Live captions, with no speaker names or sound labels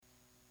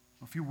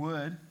If you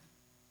would,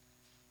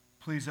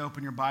 please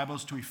open your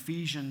Bibles to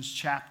Ephesians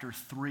chapter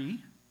 3.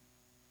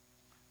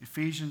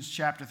 Ephesians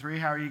chapter 3.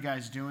 How are you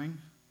guys doing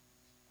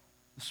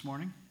this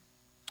morning?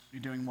 You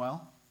doing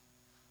well?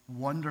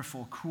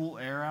 Wonderful, cool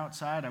air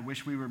outside. I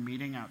wish we were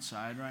meeting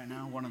outside right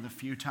now. One of the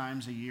few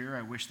times a year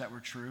I wish that were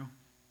true.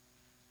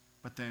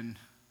 But then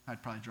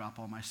I'd probably drop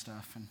all my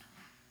stuff. And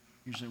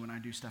usually when I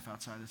do stuff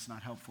outside, it's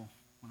not helpful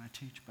when I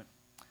teach. But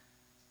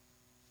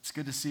it's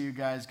good to see you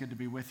guys. Good to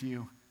be with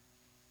you.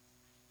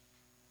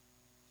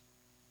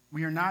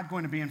 We are not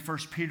going to be in 1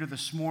 Peter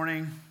this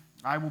morning.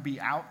 I will be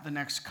out the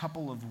next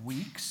couple of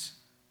weeks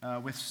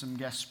with some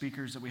guest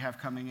speakers that we have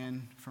coming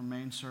in from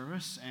main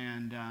service.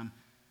 And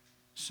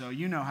so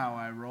you know how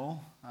I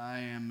roll. I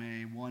am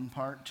a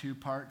 1-part,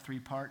 2-part,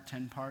 3-part,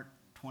 10-part,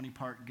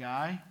 20-part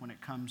guy when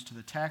it comes to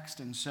the text.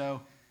 And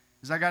so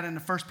as I got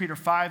into 1 Peter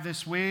 5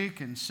 this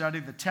week and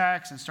studied the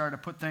text and started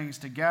to put things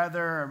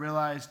together, I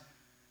realized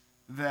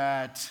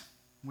that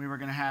we were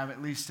going to have at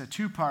least a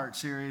 2-part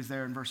series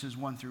there in verses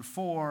 1 through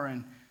 4,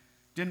 and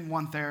didn't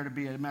want there to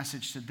be a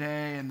message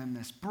today and then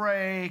this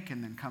break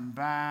and then come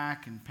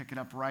back and pick it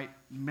up right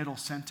middle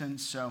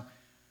sentence. So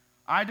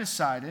I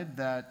decided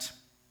that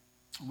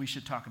we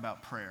should talk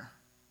about prayer.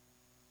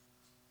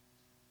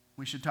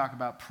 We should talk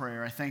about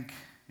prayer. I think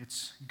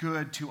it's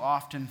good to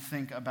often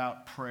think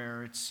about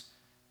prayer. It's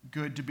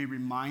good to be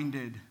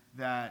reminded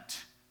that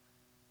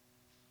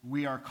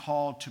we are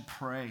called to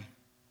pray,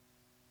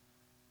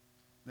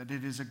 that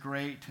it is a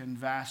great and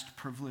vast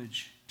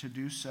privilege to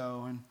do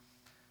so. And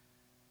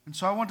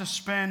so I want to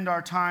spend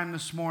our time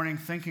this morning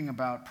thinking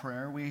about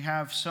prayer. We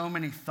have so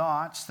many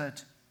thoughts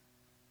that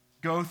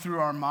go through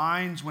our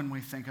minds when we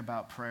think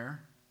about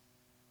prayer.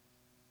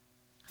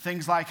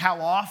 Things like,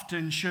 how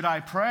often should I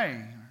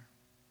pray?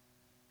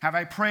 Have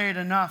I prayed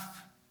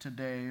enough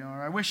today? Or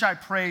I wish I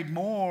prayed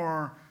more.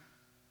 Or,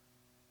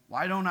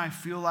 why don't I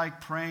feel like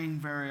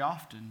praying very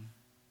often?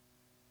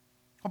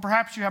 Or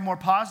perhaps you have more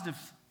positive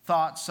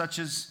thoughts, such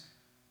as,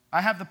 I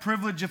have the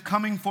privilege of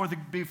coming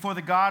before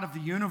the God of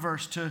the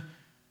universe to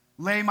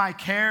lay my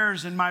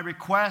cares and my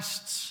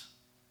requests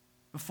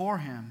before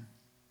Him.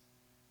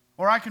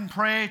 Or I can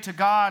pray to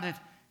God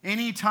at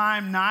any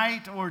time,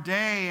 night or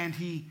day, and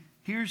He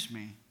hears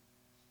me.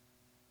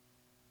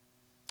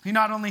 He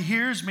not only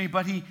hears me,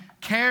 but He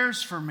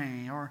cares for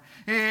me. Or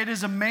it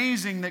is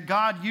amazing that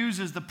God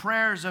uses the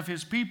prayers of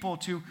His people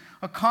to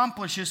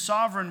accomplish His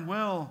sovereign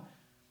will.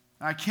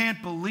 I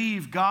can't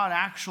believe God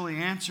actually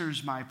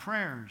answers my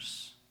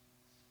prayers.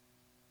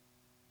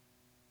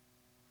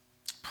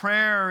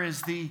 Prayer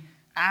is the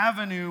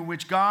avenue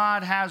which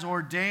God has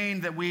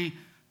ordained that we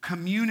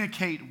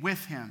communicate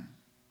with Him.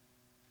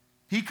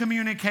 He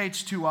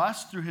communicates to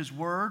us through His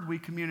Word. We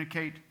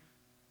communicate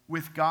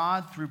with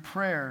God through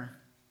prayer.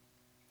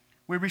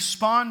 We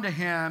respond to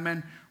Him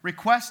and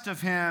request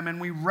of Him,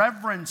 and we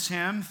reverence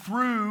Him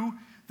through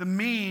the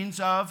means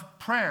of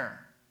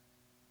prayer.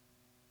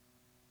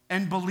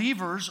 And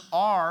believers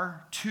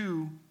are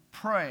to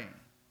pray.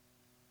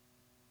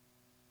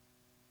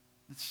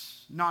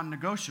 It's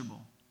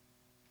non-negotiable.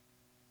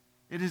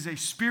 It is a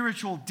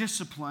spiritual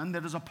discipline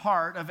that is a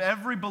part of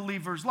every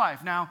believer's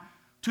life. Now,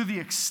 to the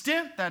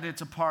extent that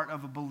it's a part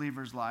of a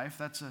believer's life,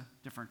 that's a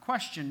different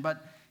question,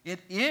 but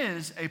it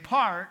is a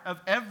part of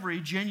every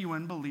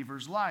genuine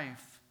believer's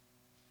life.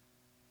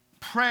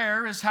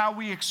 Prayer is how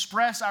we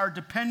express our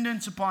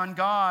dependence upon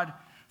God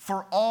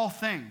for all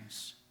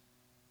things.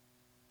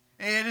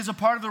 It is a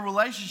part of the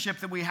relationship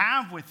that we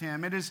have with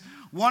Him. It is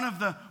one of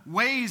the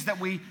ways that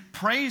we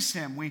praise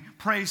Him. We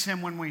praise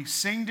Him when we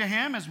sing to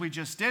Him, as we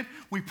just did.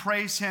 We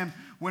praise Him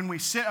when we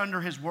sit under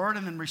His Word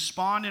and then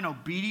respond in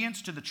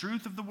obedience to the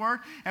truth of the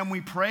Word. And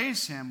we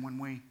praise Him when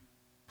we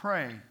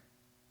pray.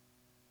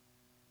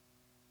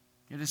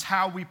 It is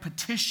how we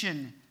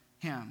petition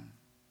Him.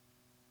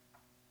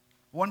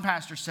 One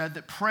pastor said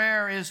that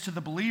prayer is to the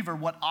believer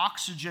what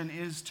oxygen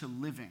is to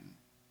living.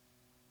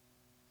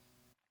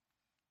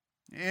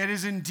 It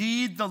is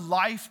indeed the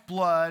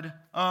lifeblood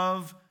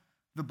of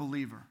the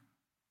believer.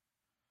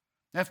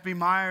 F.B.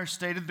 Meyer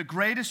stated, the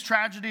greatest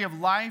tragedy of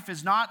life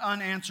is not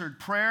unanswered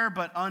prayer,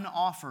 but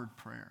unoffered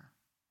prayer.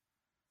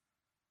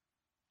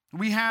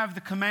 We have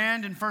the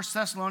command in 1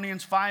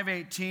 Thessalonians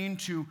 5:18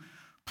 to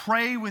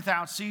pray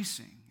without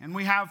ceasing. And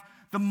we have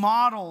the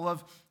model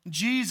of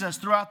Jesus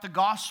throughout the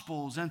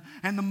Gospels and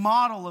the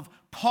model of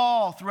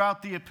Paul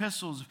throughout the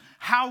epistles,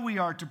 how we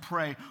are to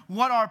pray,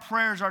 what our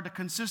prayers are to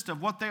consist of,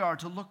 what they are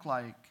to look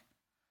like.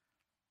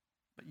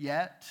 But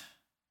yet,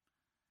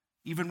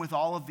 even with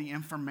all of the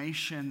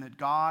information that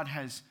God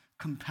has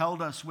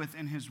compelled us with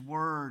in His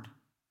Word,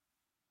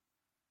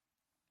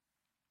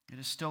 it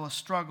is still a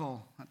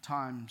struggle at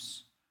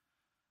times,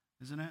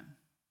 isn't it?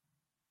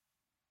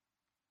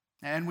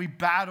 And we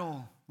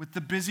battle with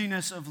the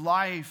busyness of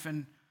life,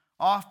 and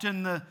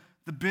often the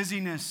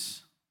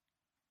busyness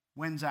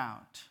wins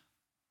out.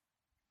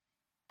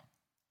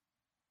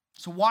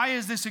 So why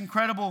is this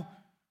incredible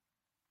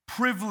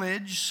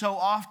privilege so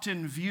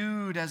often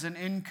viewed as an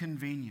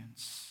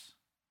inconvenience?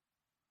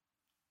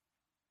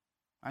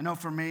 I know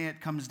for me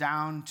it comes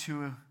down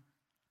to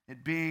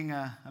it being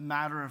a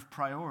matter of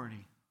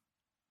priority.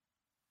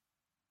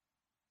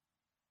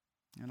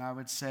 And I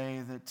would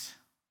say that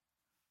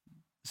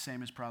the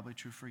same is probably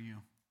true for you.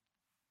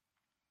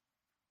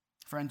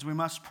 Friends, we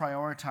must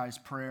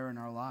prioritize prayer in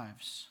our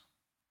lives.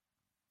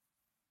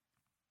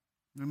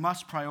 We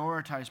must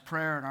prioritize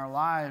prayer in our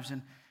lives.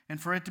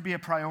 And for it to be a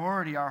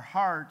priority, our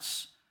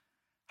hearts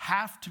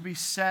have to be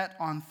set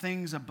on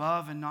things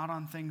above and not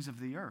on things of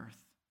the earth.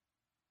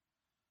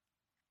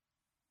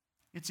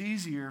 It's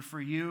easier for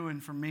you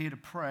and for me to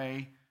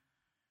pray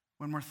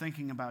when we're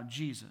thinking about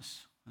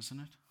Jesus, isn't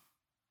it?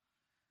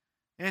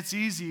 It's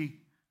easy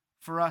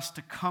for us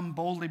to come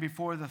boldly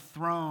before the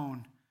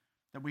throne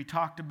that we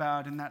talked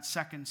about in that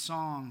second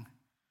song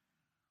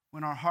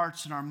when our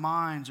hearts and our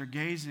minds are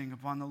gazing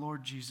upon the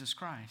Lord Jesus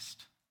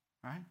Christ,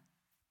 right?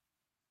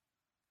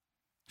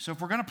 So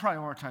if we're going to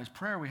prioritize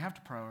prayer, we have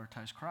to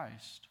prioritize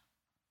Christ.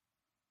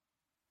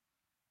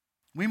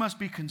 We must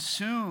be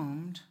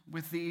consumed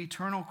with the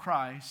eternal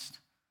Christ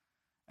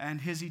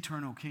and his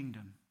eternal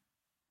kingdom.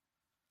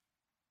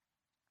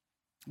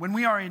 When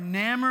we are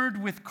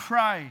enamored with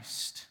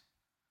Christ,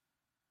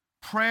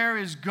 prayer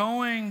is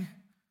going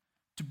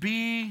to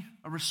be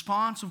a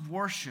response of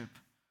worship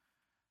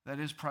that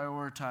is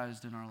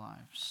prioritized in our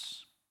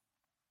lives.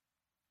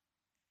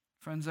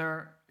 Friends,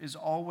 there is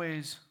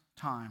always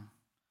time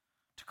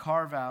to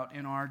carve out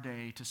in our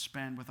day to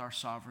spend with our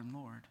sovereign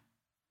Lord.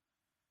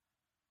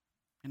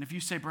 And if you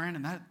say,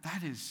 Brandon,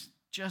 that is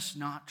just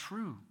not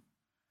true.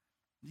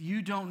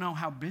 You don't know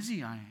how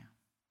busy I am.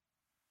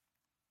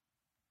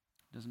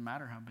 It doesn't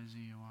matter how busy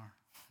you are.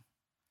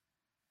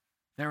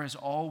 There is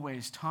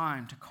always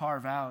time to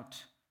carve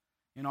out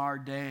in our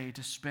day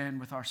to spend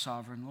with our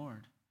sovereign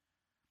Lord.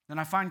 And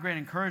I find great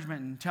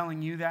encouragement in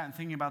telling you that and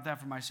thinking about that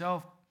for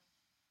myself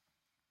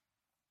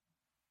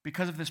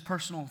because of this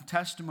personal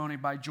testimony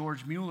by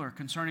George Mueller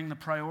concerning the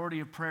priority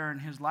of prayer in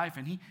his life.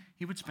 And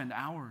he would spend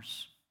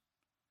hours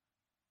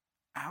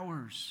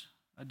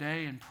a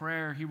day in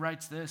prayer. He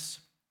writes this.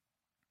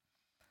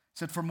 He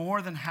said, "For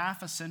more than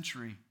half a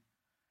century,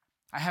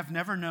 I have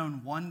never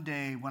known one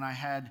day when I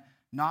had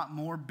not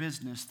more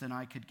business than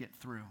I could get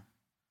through.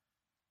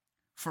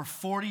 For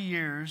 40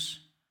 years,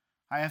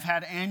 I have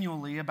had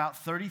annually about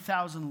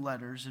 30,000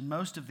 letters, and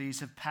most of these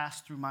have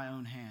passed through my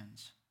own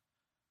hands.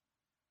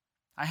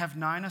 I have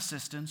 9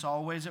 assistants,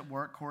 always at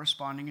work,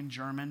 corresponding in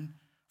German,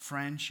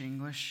 French,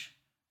 English,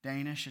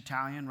 Danish,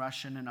 Italian,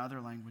 Russian, and other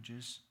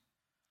languages.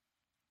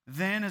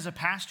 Then, as a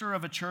pastor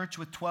of a church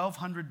with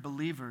 1,200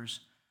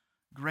 believers,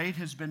 great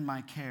has been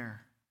my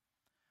care.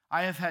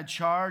 I have had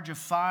charge of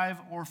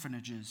 5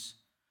 orphanages.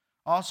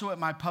 Also at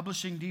my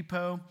publishing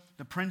depot,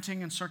 the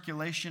printing and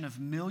circulation of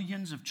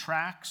millions of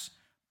tracts,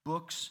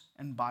 books,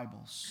 and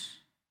Bibles.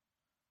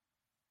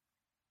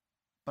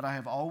 But I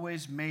have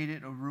always made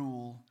it a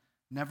rule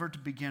never to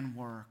begin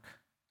work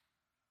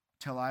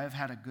till I have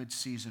had a good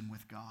season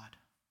with God."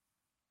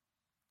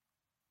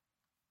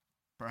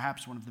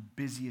 Perhaps one of the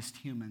busiest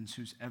humans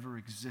who's ever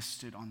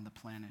existed on the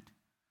planet.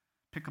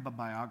 Pick up a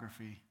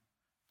biography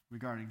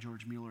regarding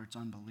George Mueller. It's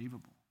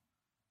unbelievable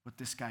what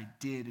this guy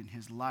did in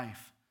his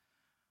life.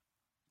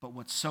 But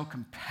what's so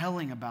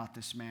compelling about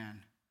this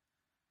man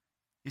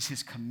is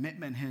his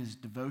commitment, his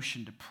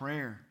devotion to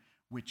prayer,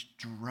 which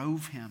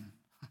drove him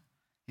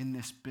in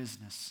this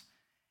business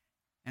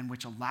and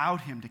which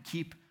allowed him to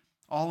keep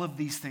all of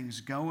these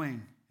things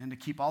going and to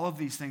keep all of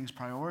these things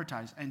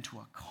prioritized and to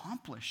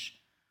accomplish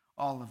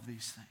all of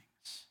these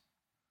things.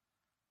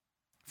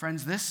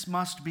 Friends, this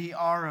must be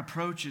our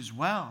approach as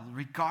well,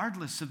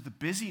 regardless of the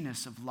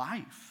busyness of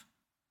life.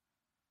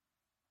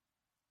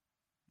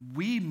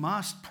 We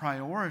must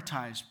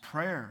prioritize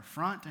prayer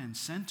front and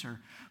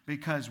center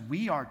because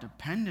we are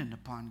dependent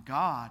upon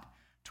God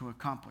to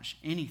accomplish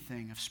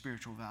anything of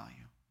spiritual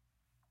value.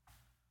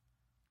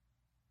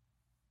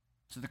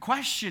 So the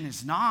question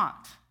is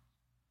not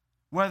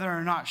whether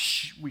or not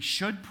we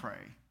should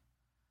pray.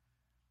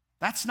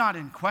 That's not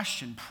in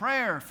question.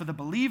 Prayer for the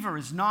believer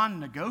is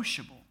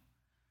non-negotiable.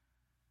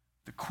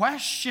 The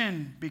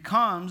question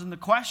becomes, and the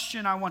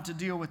question I want to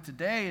deal with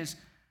today is,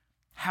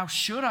 how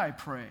should I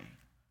pray?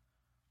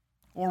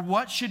 Or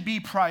what should be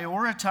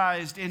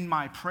prioritized in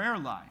my prayer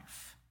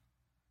life?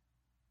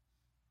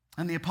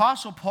 And the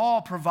Apostle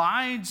Paul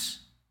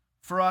provides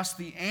for us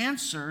the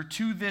answer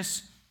to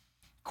this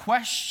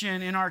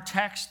question in our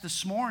text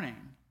this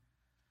morning.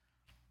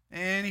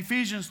 In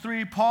Ephesians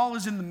 3, Paul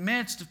is in the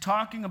midst of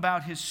talking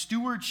about his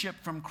stewardship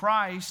from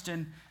Christ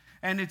and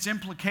its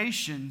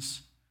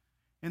implications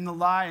in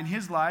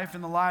his life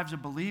and the lives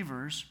of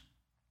believers.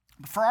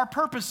 But for our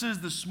purposes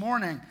this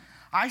morning,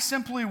 I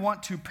simply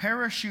want to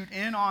parachute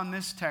in on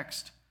this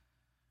text,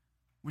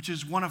 which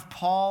is one of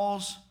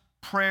Paul's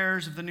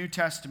prayers of the New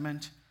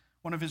Testament,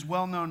 one of his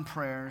well-known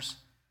prayers.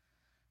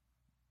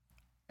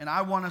 And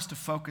I want us to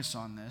focus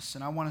on this,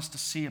 and I want us to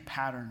see a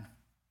pattern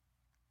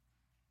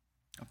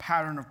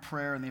of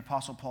prayer in the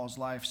Apostle Paul's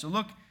life. So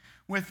look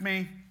with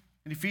me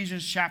in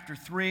Ephesians chapter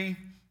 3.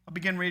 I'll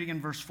begin reading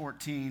in verse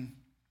 14.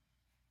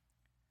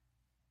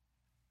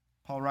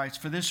 Paul writes,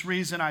 "For this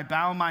reason I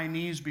bow my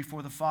knees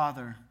before the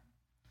Father,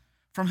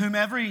 from whom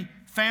every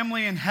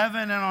family in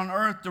heaven and on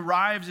earth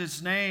derives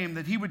its name,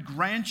 that he would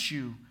grant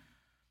you,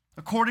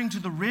 according to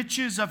the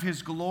riches of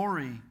his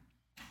glory,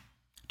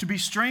 to be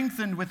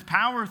strengthened with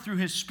power through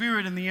his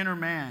Spirit in the inner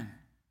man,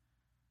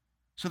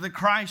 so that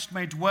Christ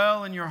may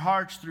dwell in your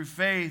hearts through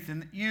faith,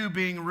 and that you,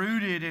 being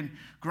rooted and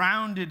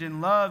grounded in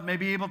love, may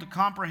be able to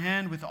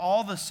comprehend with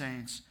all the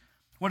saints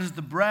what is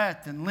the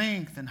breadth and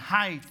length and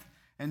height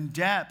and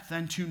depth,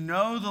 and to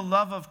know the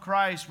love of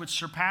Christ which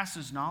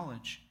surpasses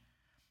knowledge,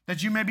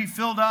 that you may be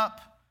filled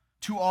up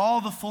to all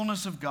the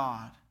fullness of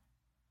God.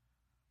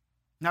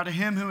 Now to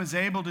him who is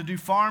able to do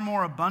far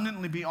more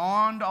abundantly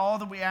beyond all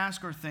that we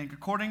ask or think,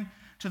 according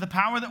to the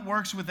power that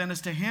works within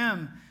us, to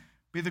him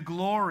be the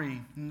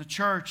glory in the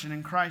church and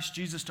in Christ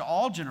Jesus to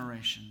all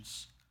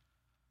generations,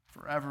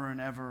 forever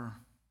and ever.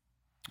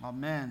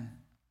 Amen.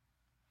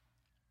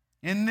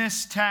 In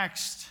this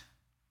text,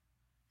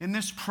 in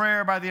this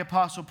prayer by the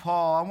Apostle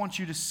Paul, I want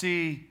you to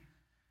see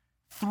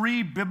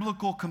three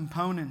biblical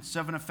components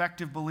of an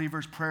effective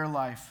believer's prayer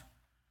life,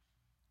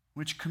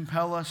 which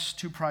compel us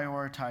to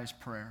prioritize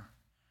prayer.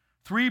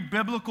 Three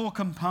biblical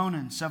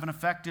components of an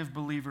effective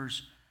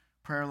believer's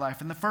prayer life.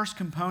 And the first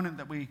component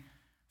that we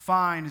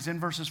find is in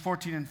verses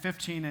 14 and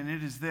 15, and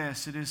it is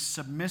this: it is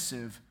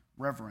submissive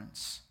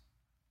reverence.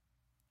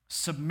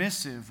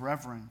 Submissive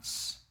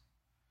reverence.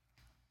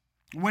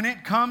 When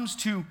it comes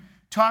to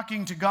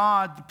talking to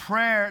God,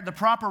 the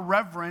proper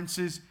reverence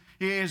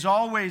is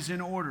always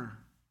in order.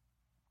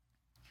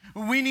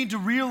 We need to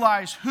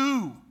realize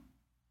who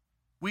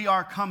we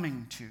are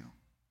coming to.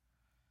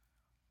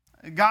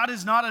 God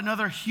is not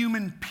another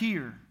human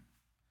peer,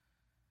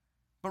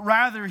 but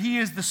rather he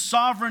is the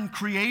sovereign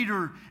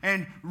creator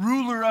and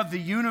ruler of the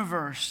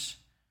universe.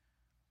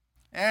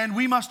 And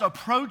we must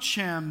approach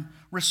him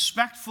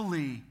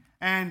respectfully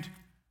and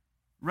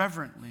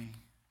reverently.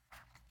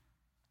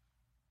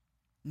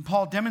 And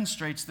Paul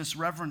demonstrates this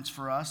reverence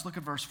for us. Look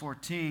at verse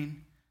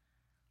 14.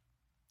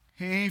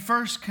 He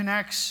first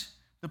connects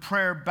the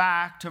prayer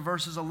back to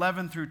verses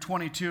 11 through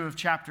 22 of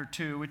chapter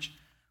 2,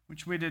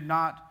 which we did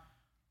not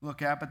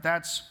look at, but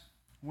that's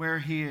where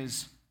he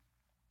is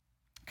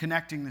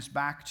connecting this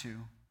back to.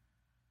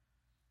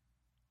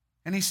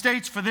 And he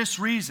states for this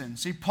reason.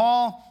 See,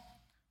 Paul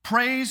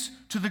prays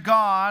to the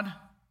God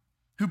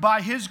who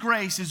by his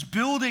grace is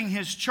building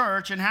his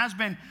church and has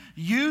been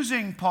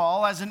using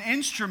Paul as an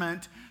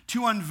instrument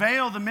to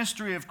unveil the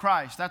mystery of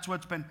Christ. That's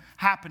what's been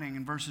happening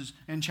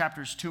in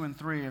chapters 2 and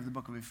 3 of the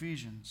book of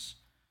Ephesians.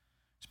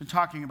 It's been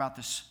talking about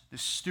this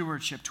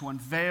stewardship to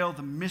unveil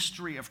the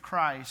mystery of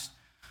Christ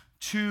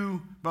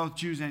to both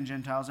Jews and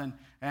Gentiles,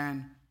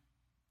 and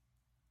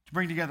to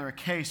bring together a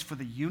case for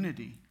the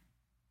unity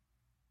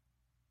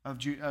of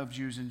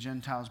Jews and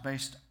Gentiles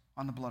based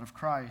on the blood of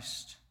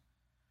Christ.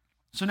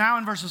 So now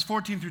in verses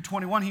 14 through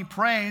 21, he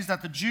prays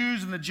that the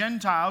Jews and the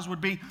Gentiles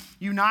would be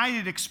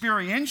united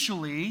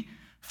experientially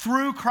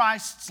through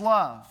Christ's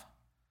love,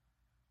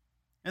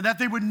 and that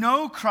they would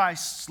know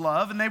Christ's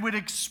love and they would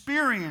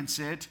experience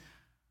it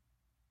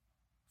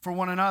for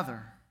one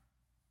another.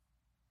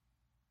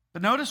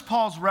 But notice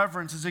Paul's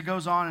reverence as he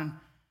goes on in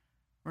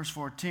verse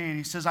 14.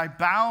 He says, I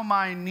bow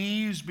my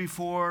knees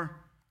before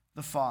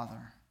the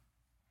Father.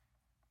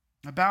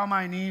 I bow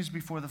my knees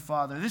before the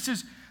Father. This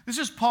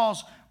is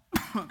Paul's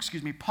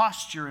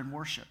posture in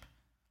worship.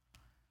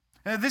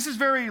 This is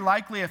very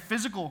likely a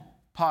physical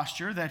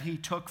posture that he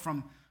took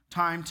from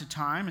time to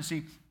time as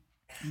he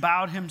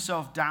bowed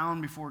himself down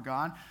before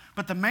God.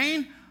 But the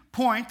main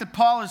point that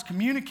Paul is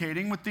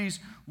communicating with these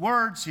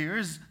words here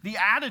is the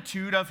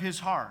attitude of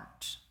his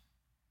heart.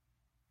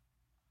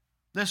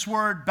 This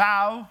word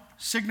bow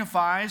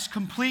signifies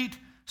complete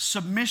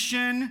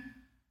submission,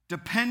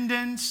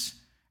 dependence,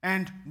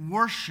 and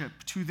worship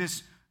to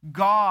this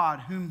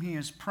God whom he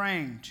is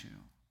praying to.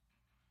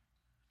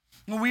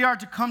 We are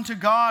to come to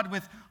God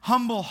with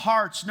humble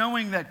hearts,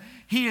 knowing that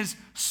he is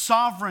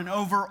sovereign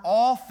over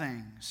all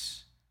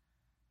things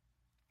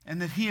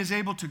and that he is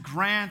able to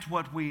grant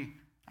what we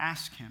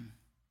ask him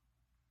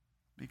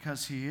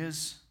because he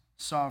is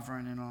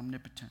sovereign and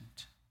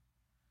omnipotent.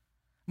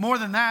 More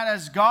than that,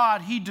 as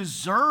God, he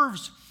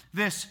deserves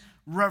this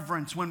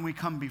reverence when we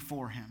come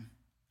before him.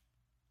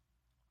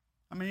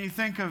 I mean, you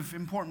think of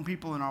important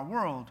people in our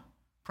world,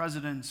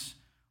 presidents,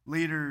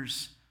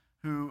 leaders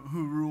who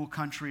rule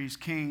countries,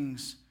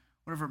 kings,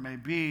 whatever it may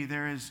be.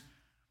 There's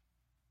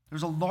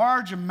a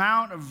large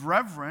amount of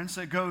reverence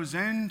that goes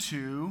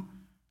into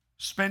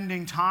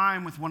spending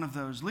time with one of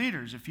those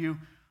leaders. If you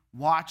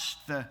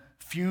watched the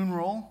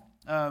funeral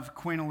of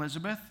Queen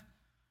Elizabeth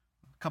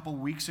a couple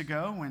weeks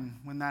ago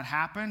when that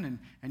happened,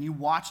 and you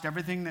watched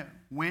everything that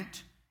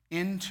went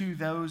into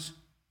those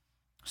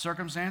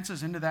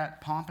circumstances, into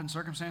that pomp and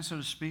circumstance, so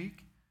to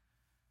speak,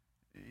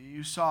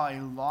 you saw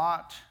a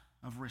lot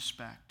of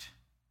respect,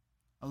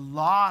 a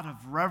lot of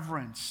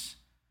reverence.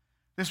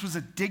 This was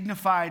a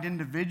dignified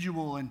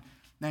individual,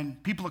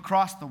 and people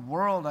across the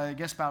world, I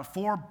guess about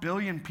 4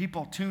 billion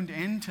people tuned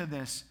into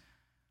this.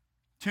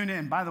 Tuned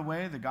in. By the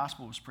way, the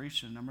gospel was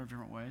preached in a number of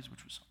different ways,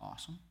 which was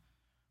awesome.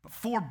 But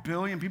 4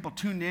 billion people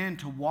tuned in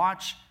to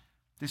watch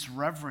this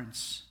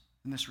reverence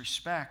and this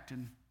respect.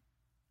 And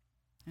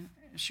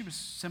she was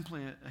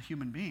simply a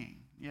human being.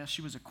 Yes,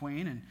 she was a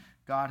queen, and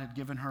God had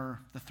given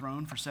her the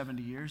throne for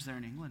 70 years there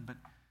in England, but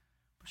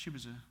she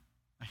was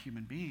a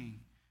human being.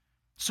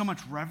 So much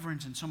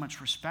reverence and so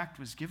much respect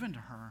was given to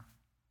her.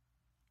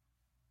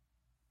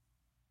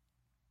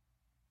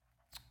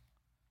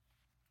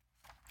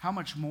 How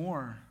much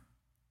more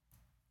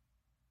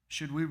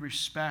should we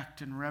respect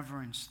and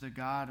reverence the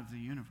God of the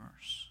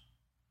universe?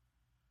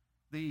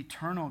 The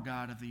eternal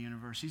God of the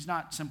universe. He's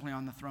not simply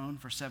on the throne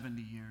for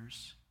 70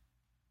 years.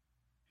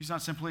 He's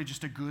not simply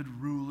just a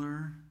good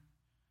ruler.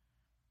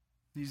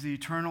 He's the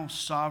eternal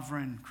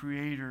sovereign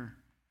creator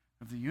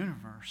of the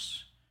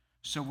universe.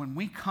 So when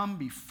we come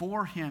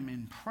before him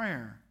in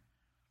prayer,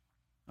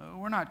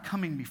 we're not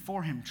coming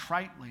before him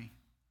tritely.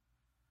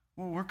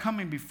 Well, we're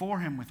coming before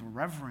him with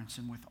reverence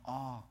and with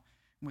awe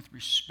and with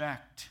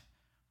respect,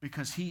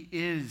 because he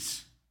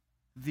is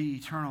the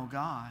eternal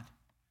God.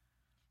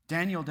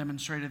 Daniel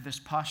demonstrated this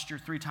posture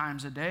 3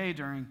 times a day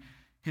during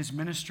his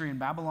ministry in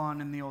Babylon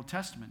in the Old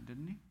Testament,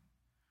 didn't he?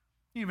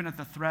 Even at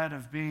the threat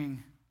of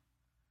being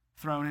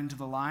thrown into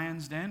the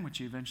lion's den,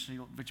 which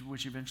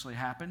eventually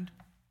happened,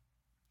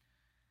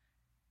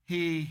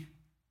 he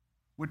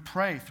would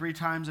pray 3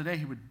 times a day.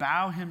 He would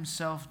bow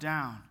himself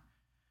down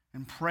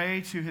and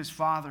pray to his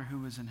Father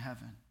who is in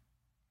heaven.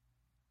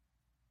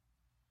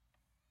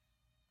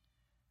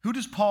 Who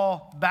does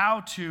Paul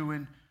bow to,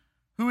 and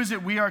who is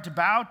it we are to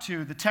bow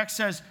to? The text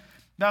says,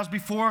 bows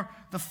before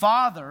the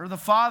Father. The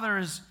Father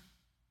is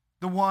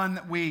the one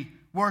that we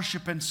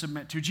worship and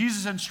submit to.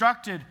 Jesus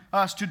instructed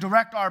us to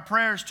direct our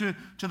prayers to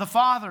the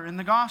Father in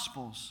the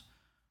Gospels.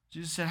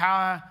 Jesus said,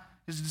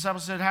 his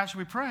disciples said, how should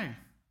we pray?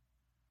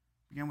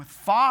 Begin with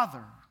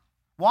Father.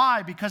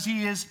 Why? Because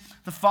he is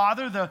the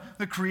Father,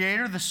 the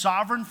Creator, the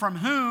Sovereign, from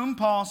whom,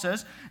 Paul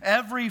says,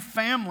 every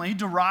family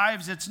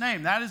derives its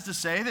name. That is to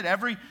say that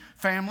every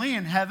family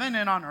in heaven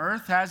and on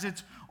earth has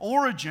its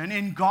origin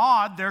in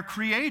God, their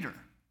Creator.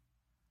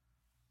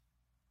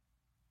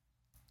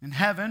 In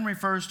heaven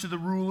refers to the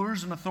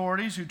rulers and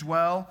authorities who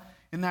dwell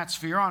in that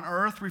sphere. On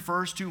earth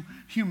refers to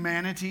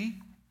humanity.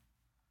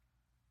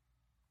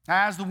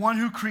 As the one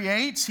who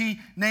creates, he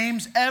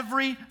names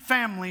every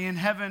family in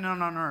heaven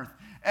and on earth.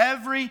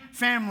 Every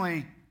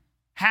family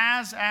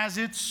has as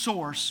its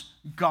source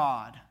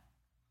God.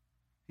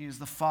 He is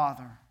the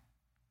Father.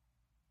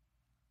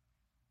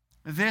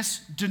 This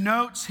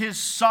denotes his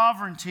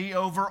sovereignty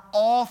over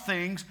all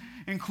things,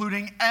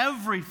 including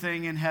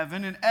everything in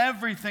heaven and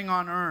everything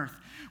on earth.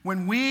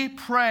 When we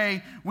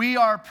pray, we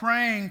are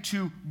praying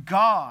to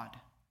God,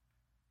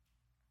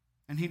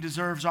 and he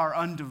deserves our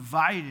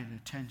undivided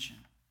attention.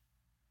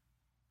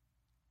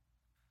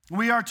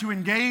 We are to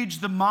engage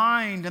the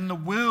mind and the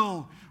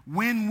will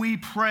when we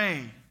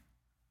pray.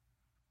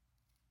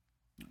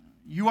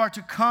 You are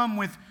to come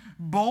with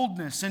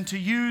boldness and to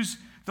use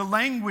the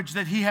language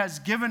that he has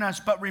given us,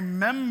 but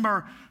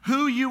remember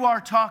who you are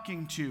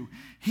talking to.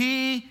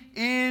 He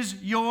is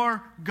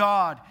your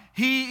God.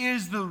 He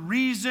is the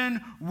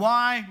reason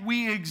why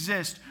we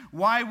exist,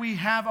 why we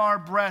have our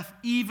breath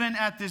even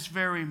at this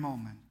very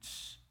moment.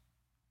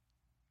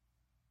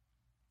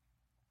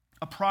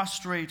 A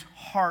prostrate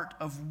heart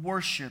of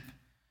worship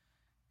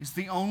is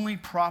the only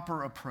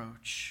proper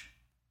approach.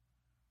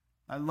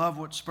 I love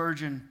what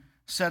Spurgeon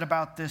said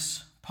about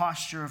this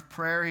posture of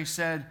prayer. He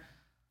said,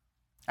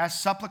 as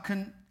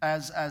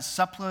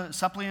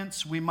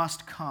suppliants we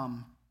must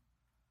come,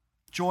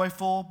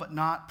 joyful but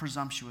not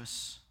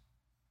presumptuous,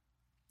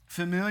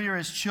 familiar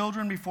as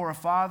children before a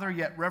father,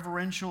 yet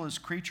reverential as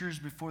creatures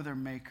before their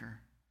Maker.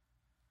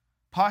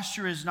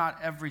 Posture is not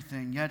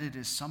everything, yet it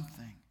is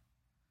something.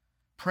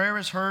 Prayer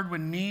is heard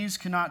when knees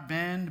cannot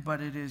bend,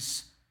 but it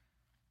is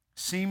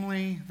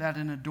seemly that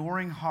an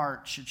adoring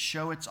heart should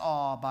show its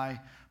awe by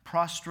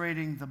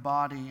prostrating the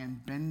body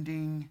and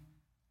bending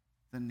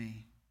the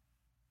knee.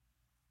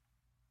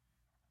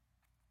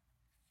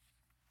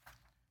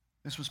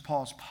 This was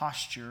Paul's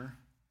posture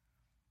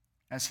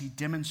as he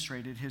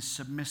demonstrated his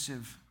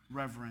submissive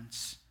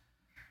reverence.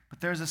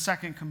 But there's a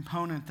second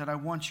component that I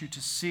want you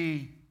to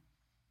see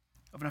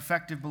of an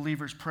effective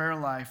believer's prayer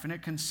life, and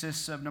it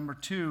consists of, number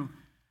 2,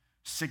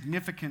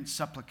 significant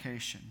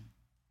supplication.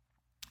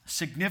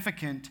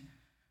 Significant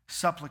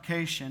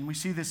supplication. We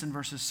see this in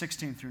verses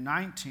 16 through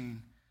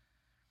 19.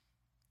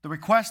 The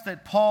request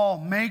that Paul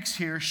makes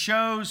here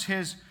shows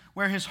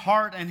where his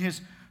heart and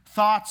his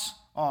thoughts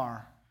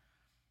are.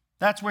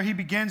 That's where he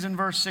begins in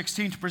verse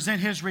 16 to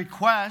present his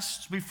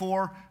requests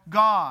before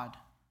God.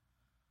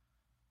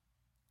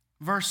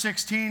 Verse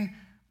 16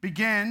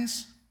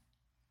 begins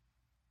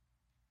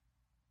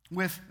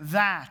with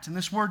that. And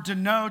this word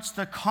denotes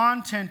the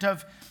content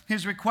of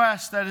his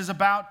request that is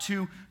about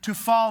to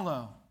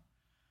follow.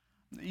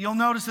 You'll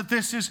notice that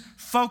this is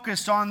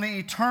focused on the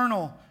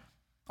eternal,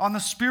 on the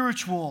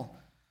spiritual,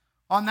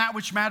 on that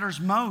which matters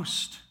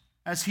most,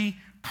 as he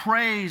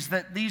prays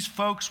that these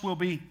folks will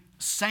be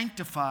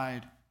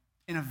sanctified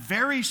in a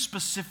very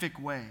specific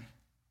way.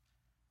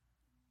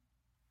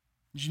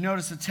 Did you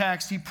notice the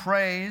text? He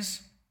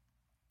prays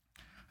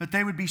that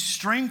they would be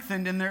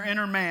strengthened in their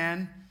inner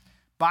man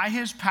by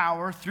his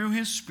power through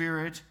his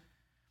Spirit,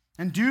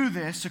 and do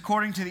this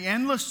according to the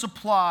endless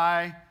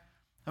supply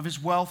of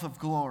his wealth of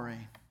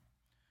glory.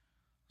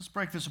 Let's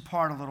break this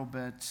apart a little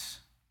bit.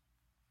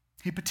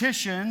 He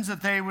petitions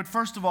that they would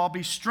first of all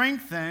be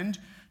strengthened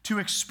to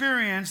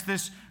experience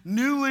this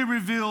newly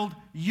revealed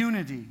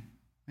unity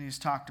that he's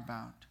talked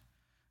about.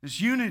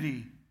 This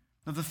unity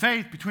of the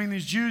faith between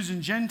these Jews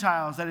and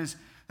Gentiles that is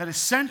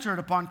centered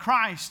upon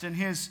Christ and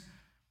his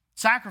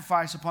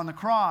sacrifice upon the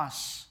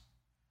cross.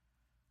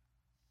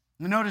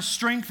 And notice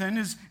strengthen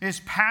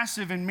is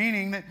passive in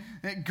meaning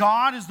that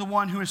God is the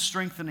one who is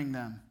strengthening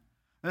them.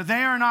 That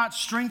they are not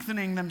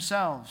strengthening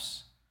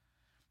themselves.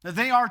 That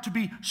they are to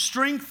be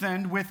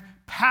strengthened with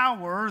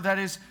power that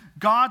is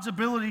God's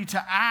ability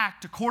to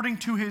act according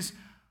to his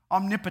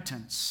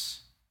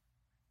omnipotence.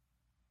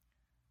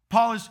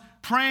 Paul is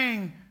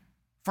praying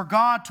for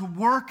God to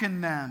work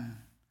in them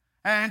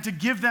and to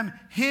give them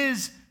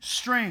his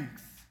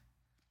strength,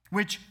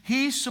 which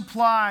he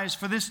supplies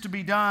for this to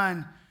be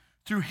done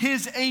through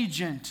his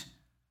agent,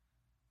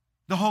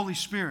 the Holy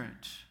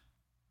Spirit.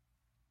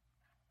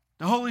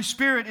 The Holy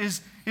Spirit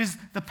is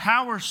the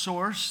power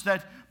source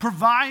that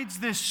provides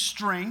this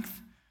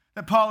strength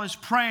that Paul is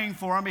praying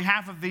for on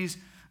behalf of these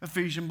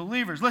Ephesian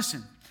believers.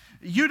 Listen,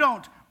 you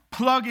don't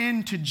plug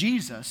into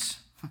Jesus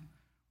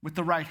with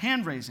the right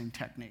hand raising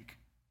technique,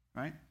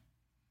 right?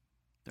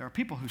 There are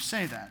people who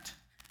say that.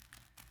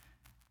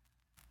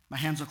 My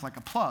hands look like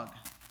a plug.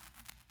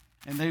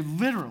 And they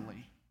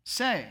literally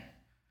say,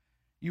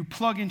 you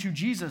plug into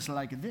Jesus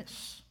like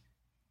this.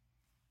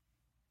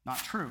 Not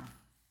true.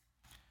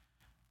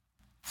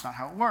 It's not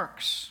how it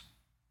works.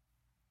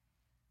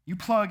 You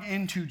plug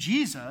into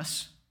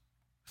Jesus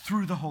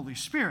through the Holy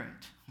Spirit.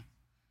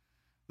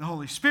 The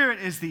Holy Spirit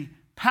is the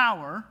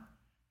power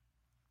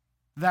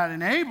that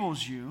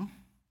enables you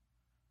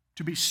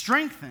to be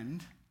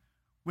strengthened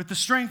with the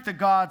strength that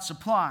God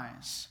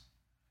supplies.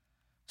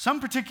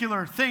 Some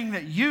particular thing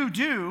that you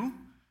do,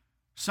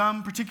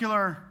 some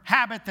particular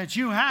habit that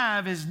you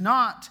have is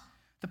not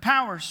the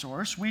power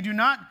source. We do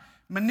not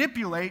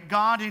manipulate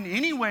God in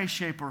any way,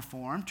 shape, or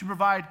form to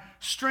provide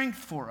strength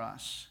for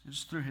us.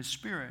 It's through his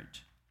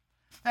Spirit.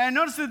 And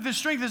notice that this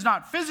strength is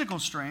not physical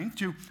strength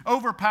to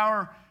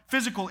overpower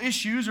physical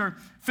issues or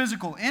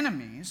physical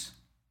enemies,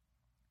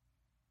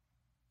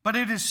 but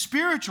it is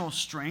spiritual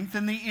strength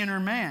in the inner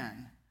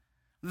man.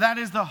 That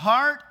is the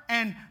heart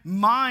and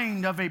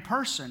mind of a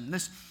person.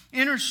 This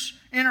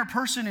inner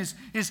person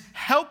is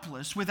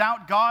helpless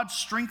without God's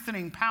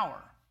strengthening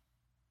power.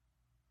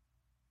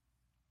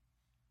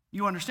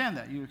 You understand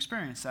that. You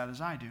experience that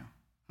as I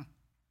do.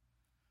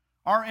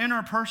 Our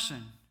inner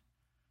person,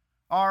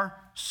 our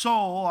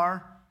soul,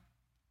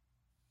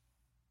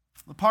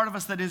 the part of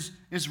us that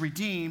is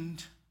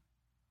redeemed,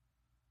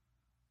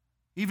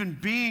 even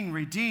being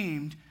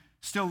redeemed,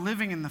 still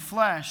living in the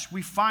flesh,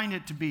 we find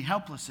it to be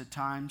helpless at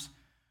times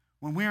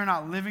when we are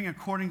not living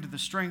according to the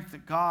strength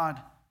that God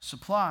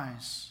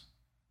supplies.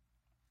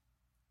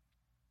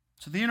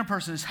 So the inner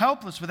person is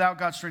helpless without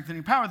God's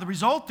strengthening power. The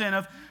result then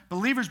of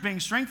believers being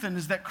strengthened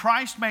is that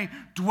Christ may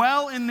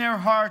dwell in their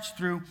hearts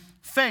through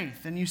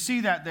faith. And you see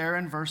that there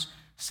in verse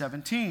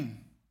 17.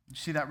 You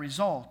see that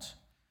result.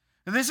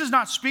 Now, this is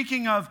not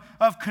speaking of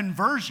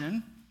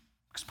conversion,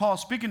 because Paul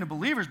is speaking to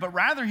believers, but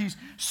rather he's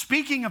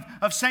speaking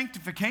of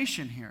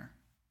sanctification here.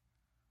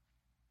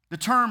 The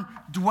term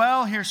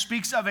dwell here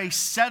speaks of a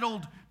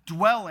settled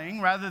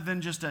dwelling rather than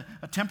just a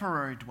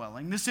temporary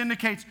dwelling. This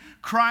indicates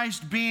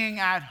Christ being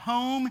at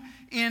home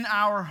in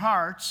our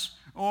hearts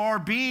or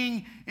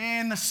being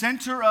in the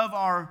center of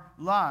our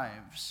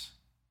lives.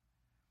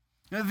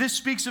 Now, this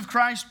speaks of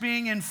Christ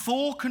being in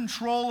full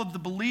control of the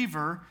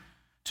believer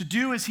to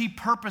do as he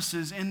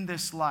purposes in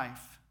this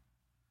life.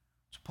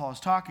 That's what Paul is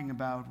talking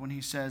about when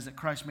he says that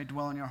Christ may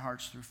dwell in your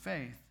hearts through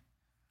faith.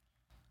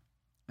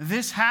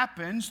 This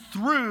happens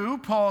through,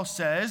 Paul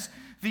says,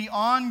 the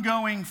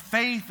ongoing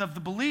faith of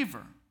the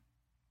believer.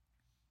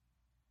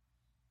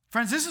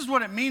 Friends, this is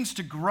what it means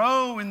to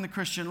grow in the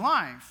Christian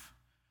life,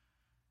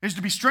 is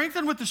to be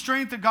strengthened with the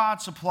strength that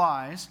God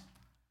supplies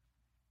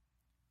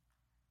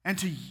and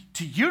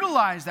to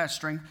utilize that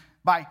strength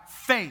by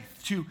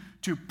faith,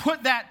 to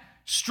put that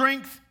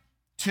strength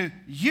to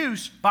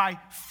use by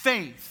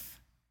faith.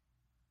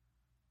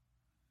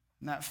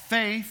 And that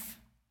faith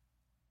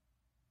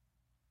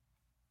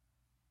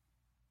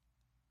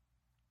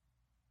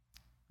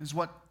is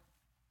what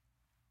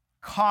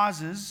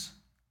causes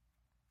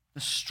the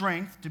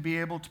strength to be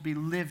able to be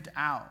lived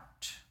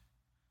out.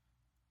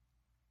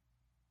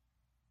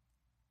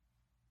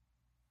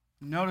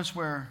 Notice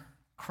where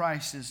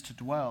Christ is to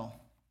dwell.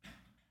 It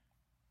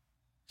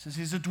says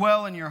he's to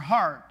dwell in your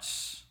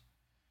hearts.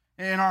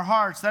 In our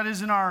hearts, that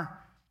is in our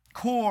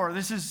core.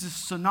 This is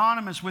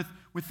synonymous with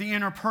the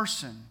inner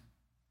person.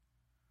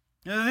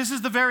 This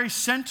is the very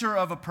center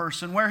of a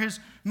person where his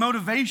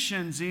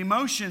motivations, the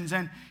emotions,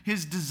 and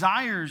his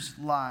desires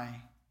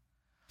lie.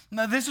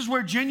 Now, this is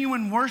where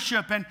genuine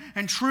worship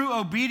and true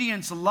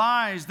obedience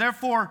lies.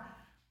 Therefore,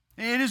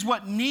 it is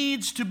what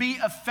needs to be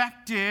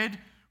affected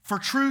for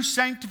true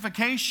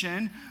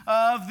sanctification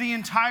of the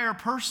entire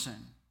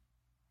person.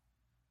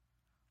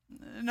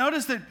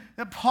 Notice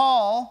that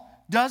Paul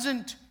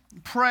doesn't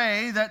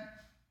pray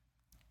that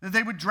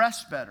they would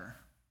dress better,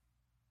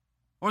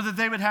 or that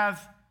they would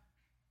have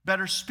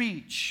better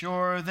speech,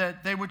 or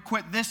that they would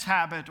quit this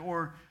habit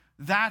or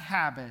that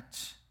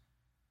habit.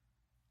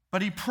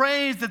 But he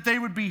prays that they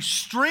would be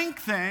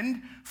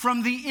strengthened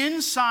from the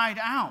inside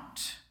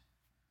out.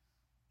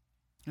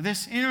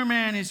 This inner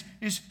man is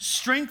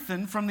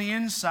strengthened from the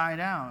inside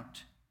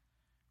out.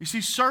 You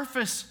see,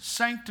 surface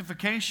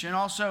sanctification,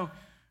 also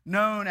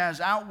known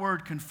as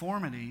outward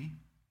conformity,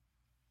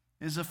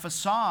 is a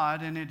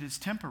facade, and it is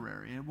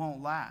temporary. It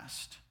won't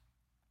last.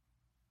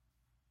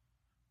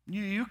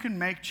 You can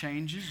make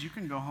changes. You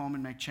can go home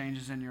and make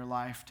changes in your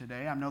life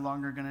today. I'm no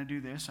longer going to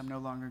do this. I'm no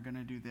longer going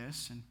to do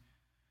this. And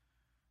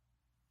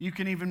you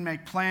can even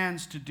make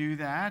plans to do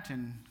that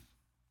and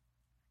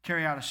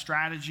carry out a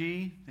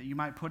strategy that you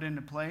might put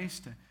into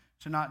place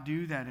to not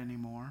do that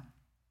anymore.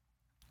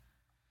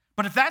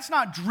 But if that's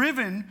not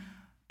driven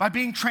by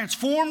being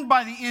transformed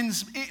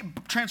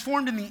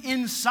in the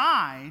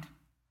inside,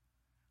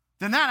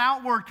 then that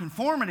outward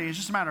conformity is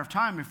just a matter of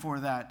time before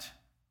that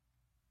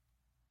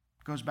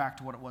goes back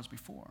to what it was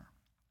before.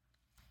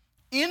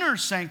 Inner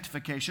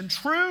sanctification,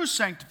 true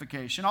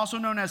sanctification, also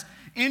known as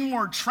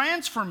inward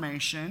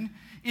transformation,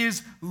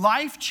 is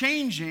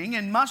life-changing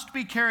and must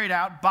be carried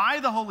out by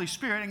the Holy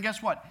Spirit. And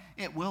guess what?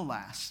 It will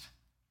last.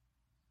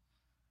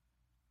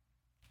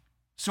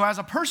 So as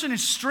a person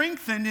is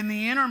strengthened in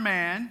the inner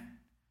man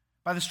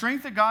by the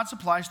strength that God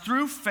supplies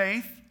through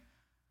faith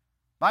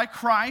by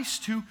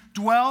Christ who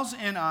dwells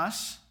in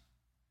us,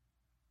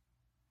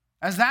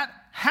 as that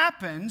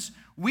happens,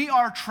 we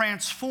are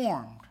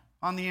transformed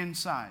on the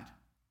inside.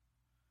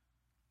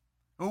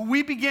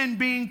 We begin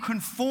being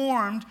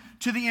conformed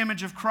to the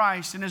image of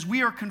Christ. And as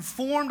we are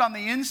conformed on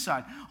the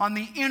inside, on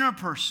the inner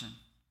person,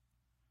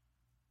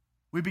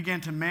 we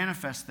begin to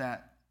manifest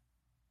that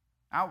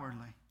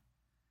outwardly.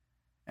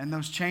 And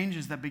those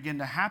changes that begin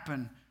to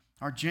happen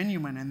are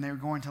genuine, and they're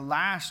going to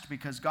last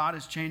because God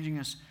is changing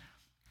us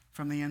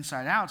from the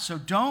inside out. So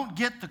don't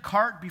get the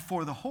cart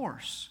before the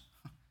horse.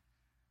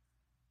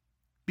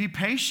 Be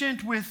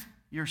patient with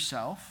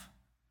yourself.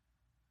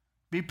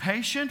 Be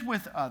patient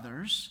with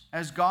others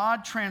as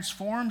God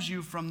transforms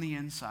you from the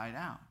inside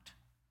out.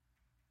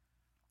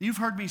 You've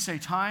heard me say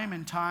time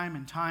and time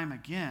and time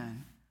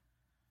again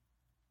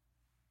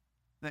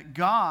that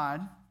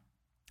God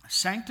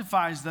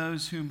sanctifies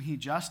those whom he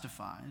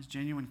justifies,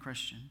 genuine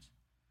Christians.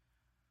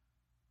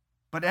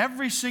 But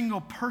every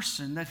single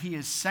person that he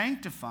is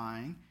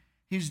sanctifying,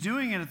 he's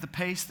doing it at the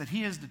pace that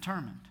he has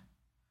determined.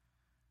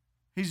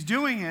 He's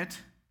doing it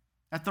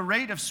at the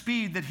rate of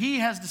speed that he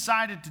has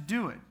decided to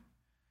do it.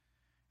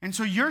 And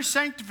so your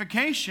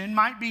sanctification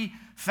might be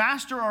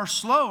faster or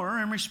slower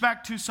in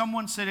respect to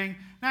someone sitting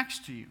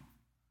next to you,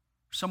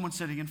 someone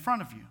sitting in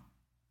front of you.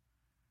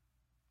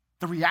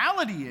 The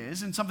reality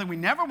is, and something we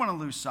never want to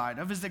lose sight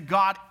of, is that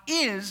God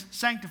is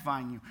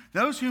sanctifying you.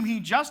 Those whom he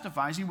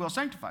justifies, he will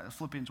sanctify. That's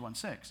Philippians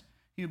 1:6.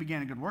 He who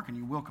began a good work in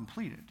you will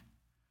complete it.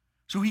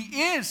 So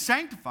he is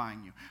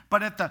sanctifying you.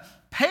 But at the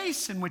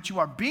pace in which you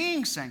are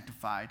being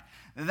sanctified,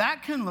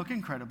 that can look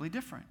incredibly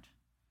different.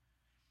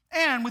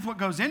 And with what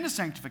goes into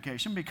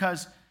sanctification,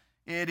 because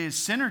it is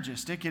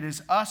synergistic, it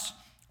is us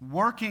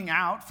working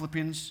out,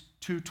 Philippians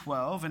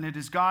 2:12, and it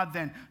is God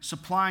then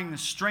supplying the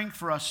strength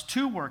for us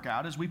to work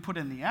out as we put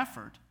in the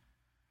effort,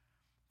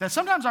 that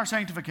sometimes our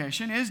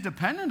sanctification is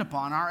dependent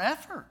upon our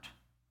effort.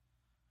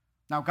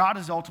 Now, God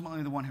is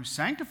ultimately the one who's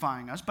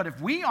sanctifying us, but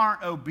if we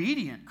aren't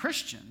obedient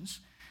Christians,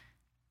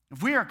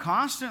 if we are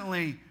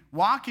constantly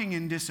walking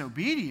in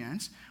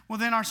disobedience, well,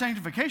 then our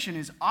sanctification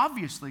is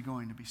obviously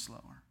going to be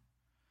slower.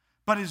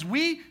 But as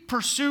we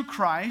pursue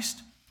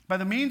Christ by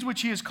the means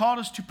which he has called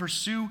us to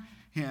pursue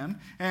him,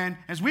 and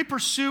as we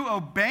pursue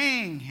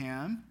obeying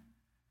him,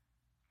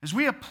 as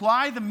we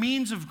apply the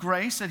means of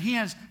grace that he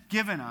has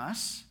given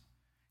us,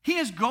 he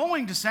is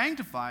going to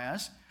sanctify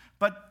us,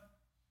 but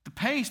the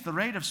pace, the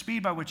rate of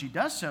speed by which he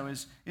does so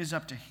is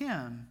up to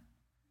him.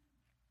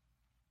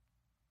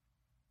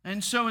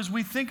 And so as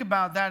we think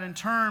about that in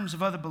terms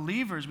of other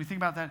believers, we think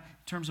about that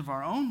in terms of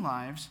our own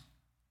lives,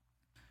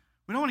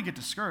 we don't want to get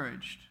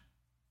discouraged.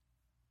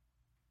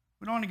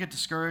 We don't want to get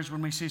discouraged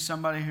when we see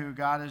somebody who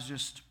God is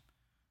just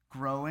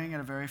growing at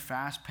a very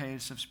fast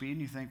pace of speed,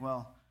 and you think,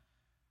 well,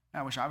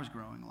 I wish I was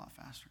growing a lot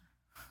faster.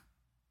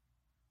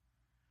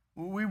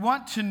 We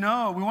want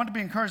to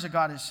be encouraged that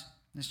God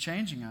is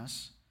changing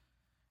us.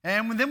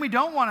 And then we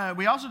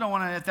also don't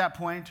want to at that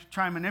point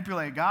try and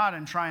manipulate God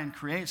and try and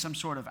create some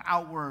sort of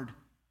outward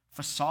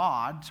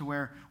facade to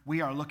where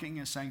we are looking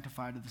as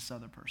sanctified as this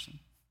other person.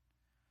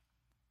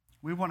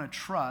 We want to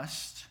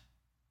trust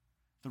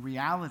the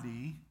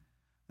reality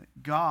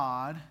that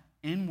God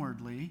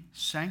inwardly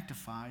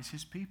sanctifies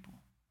his people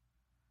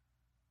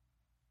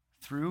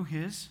through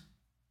his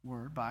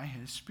word by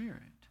his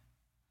Spirit.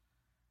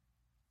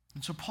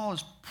 And so Paul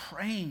is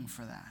praying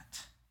for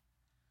that.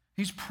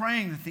 He's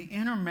praying that the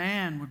inner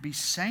man would be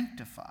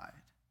sanctified.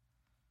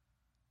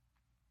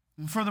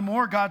 And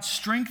furthermore, God's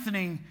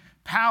strengthening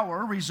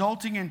power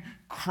resulting in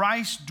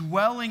Christ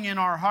dwelling in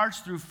our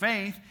hearts through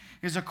faith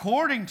is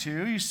according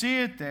to, you see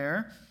it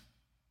there,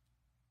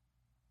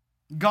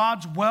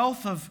 God's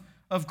wealth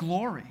of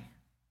glory.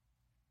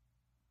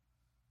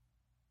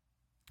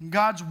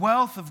 God's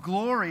wealth of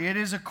glory. It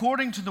is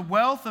according to the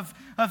wealth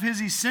of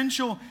His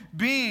essential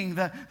being,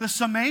 the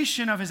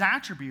summation of His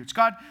attributes.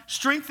 God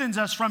strengthens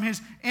us from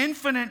His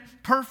infinite,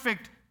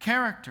 perfect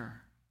character.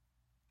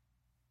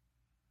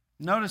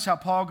 Notice how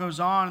Paul goes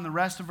on in the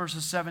rest of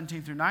verses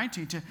 17 through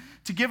 19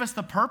 to give us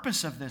the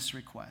purpose of this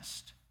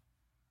request.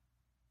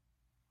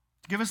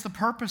 To give us the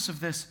purpose of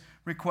this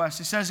request.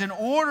 He says, in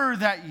order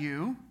that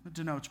you, that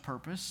denotes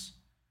purpose,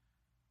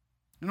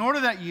 in order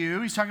that you,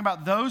 he's talking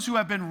about those who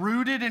have been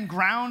rooted and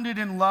grounded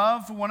in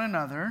love for one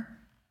another,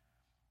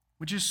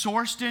 which is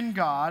sourced in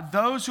God,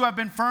 those who have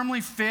been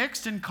firmly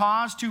fixed and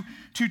caused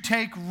to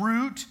take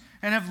root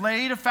and have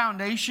laid a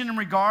foundation in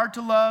regard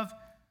to love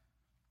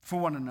for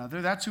one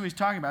another. That's who he's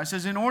talking about. He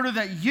says, in order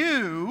that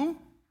you,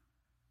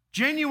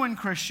 genuine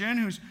Christian,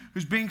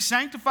 who's being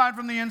sanctified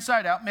from the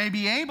inside out, may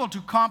be able to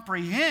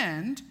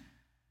comprehend.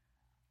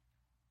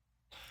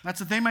 That's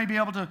that they may be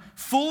able to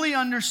fully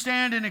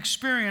understand and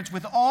experience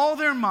with all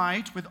their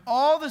might, with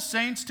all the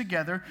saints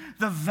together,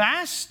 the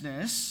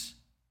vastness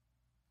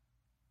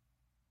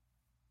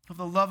of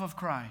the love of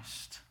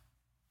Christ.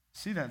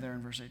 See that there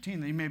in verse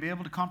 18, that you may be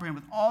able to comprehend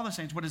with all the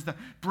saints what is the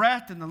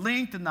breadth and the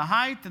length and the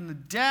height and the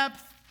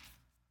depth,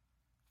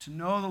 to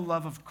know the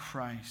love of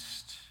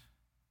Christ.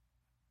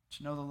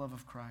 To know the love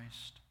of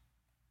Christ.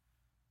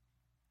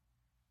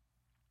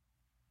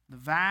 The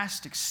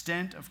vast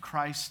extent of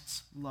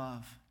Christ's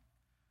love.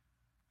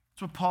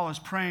 That's what Paul is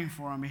praying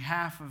for on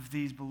behalf of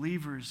these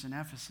believers in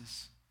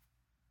Ephesus.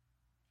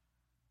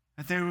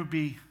 That they would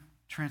be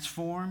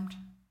transformed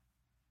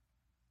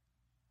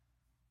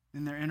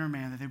in their inner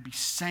man, that they would be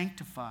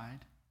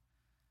sanctified.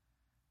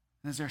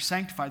 And as they're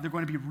sanctified, they're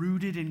going to be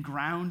rooted and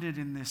grounded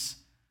in this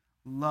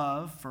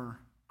love for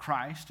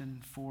Christ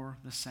and for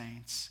the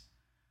saints,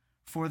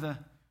 for the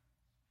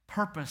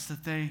purpose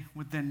that they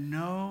would then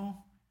know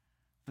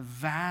the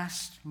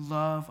vast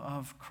love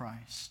of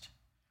Christ.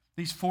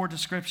 These four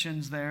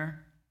descriptions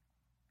there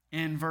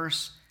in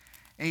verse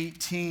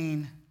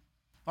 18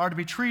 are to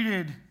be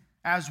treated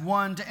as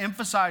one to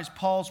emphasize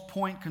Paul's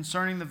point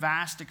concerning the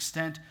vast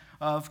extent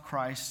of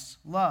Christ's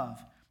love.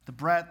 The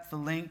breadth, the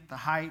length, the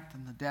height,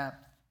 and the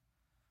depth.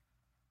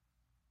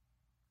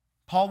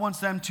 Paul wants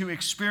them to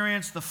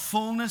experience the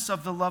fullness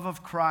of the love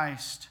of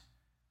Christ.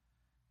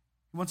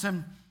 He wants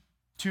them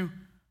to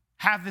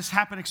have this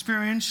happen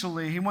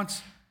experientially. He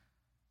wants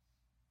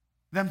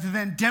them to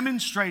then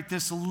demonstrate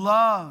this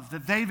love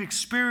that they've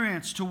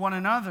experienced to one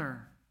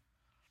another.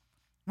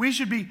 We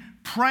should be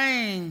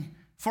praying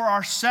for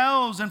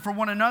ourselves and for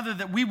one another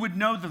that we would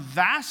know the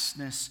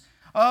vastness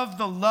of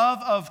the love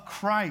of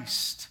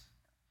Christ.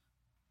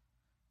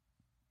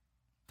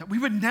 That we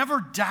would never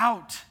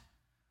doubt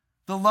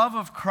the love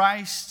of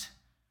Christ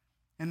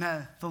and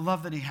the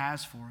love that He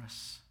has for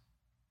us.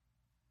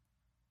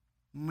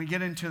 When we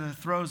get into the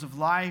throes of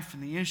life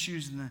and the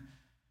issues and the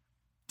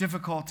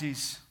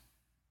difficulties,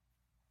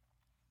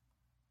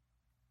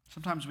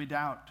 sometimes we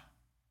doubt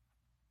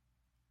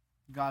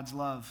God's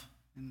love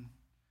in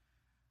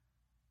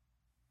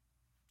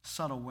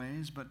subtle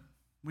ways, but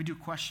we do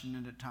question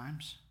it at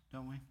times,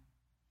 don't we?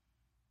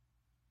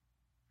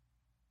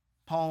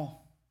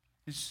 Paul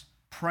is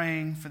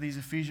praying for these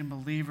Ephesian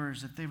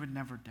believers that they would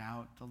never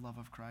doubt the love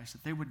of Christ,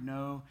 that they would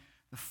know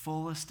the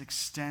fullest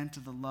extent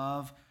of the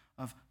love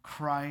of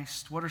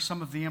Christ. What are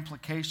some of the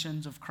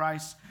implications of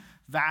Christ's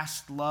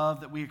vast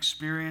love that we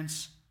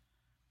experience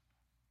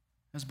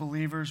as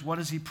believers? What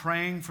is he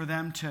praying for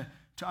them to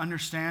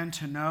understand,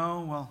 to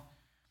know? Well,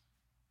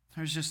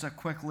 here's just a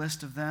quick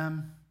list of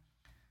them.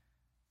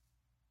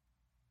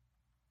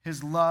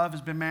 His love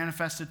has been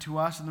manifested to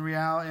us in the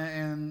reality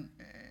and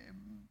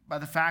by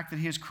the fact that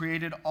He has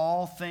created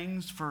all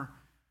things for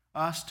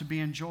us to be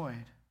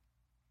enjoyed.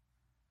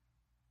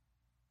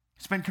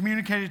 It's been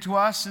communicated to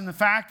us in the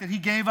fact that He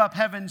gave up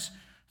heaven's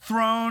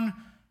throne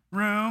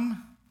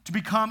room to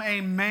become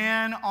a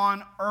man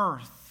on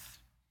earth.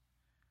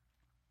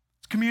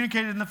 It's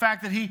communicated in the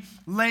fact that He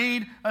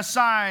laid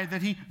aside,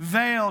 that He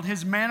veiled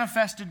His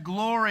manifested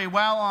glory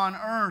while on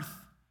earth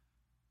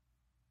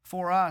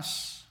for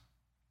us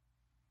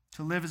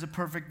to live as a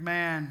perfect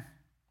man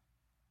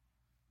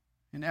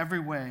in every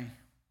way.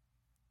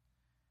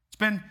 It's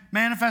been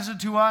manifested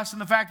to us in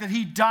the fact that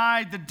He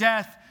died the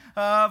death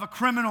of a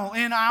criminal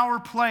in our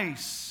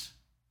place.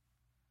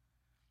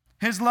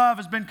 His love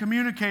has been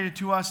communicated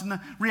to us in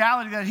the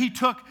reality that He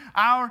took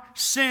our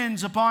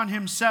sins upon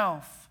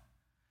Himself.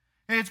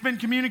 It's been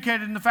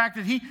communicated in the fact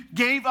that He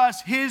gave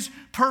us His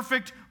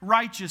perfect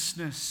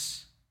righteousness.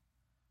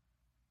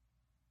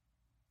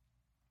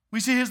 We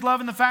see His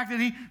love in the fact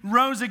that He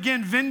rose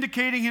again,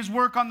 vindicating His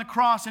work on the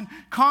cross and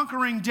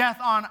conquering death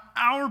on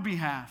our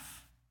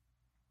behalf.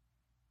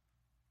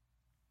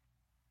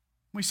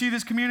 We see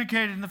this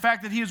communicated in the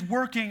fact that He is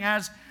working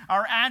as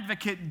our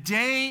advocate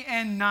day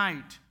and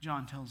night,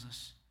 John tells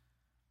us.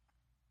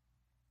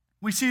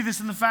 We see this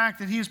in the fact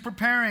that he is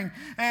preparing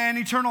an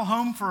eternal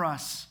home for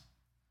us.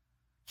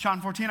 John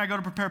 14, I go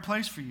to prepare a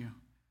place for you, and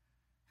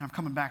I'm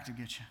coming back to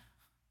get you.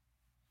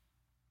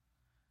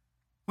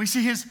 We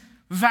see his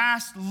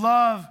vast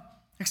love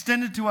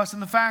extended to us in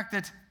the fact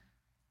that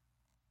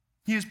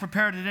he is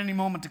prepared at any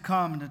moment to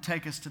come and to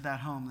take us to that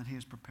home that he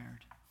has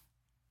prepared.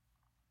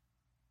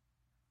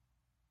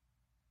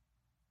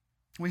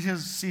 We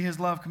see his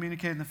love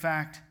communicated in the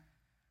fact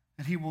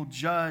that he will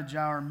judge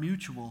our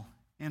mutual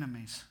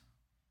enemies.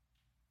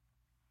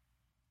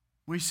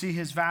 We see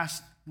his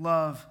vast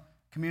love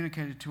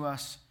communicated to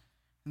us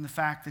in the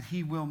fact that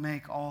he will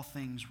make all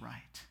things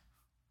right.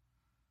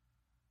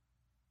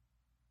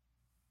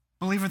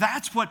 Believer,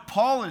 that's what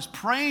Paul is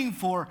praying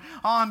for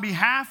on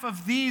behalf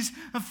of these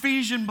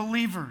Ephesian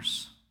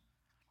believers.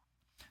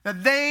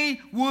 That they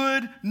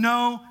would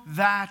know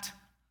that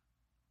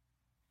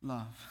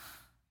love.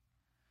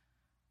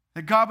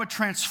 That God would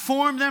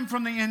transform them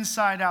from the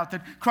inside out.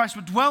 That Christ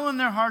would dwell in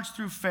their hearts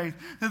through faith.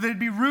 That they'd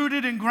be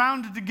rooted and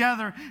grounded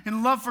together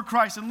in love for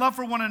Christ and love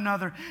for one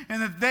another.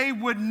 And that they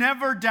would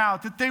never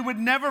doubt, that they would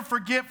never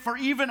forget for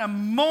even a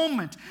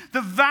moment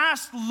the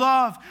vast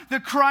love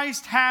that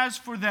Christ has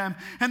for them.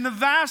 And the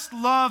vast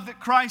love that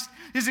Christ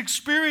is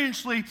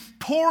experientially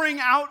pouring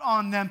out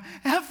on them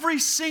every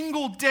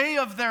single day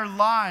of their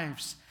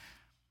lives.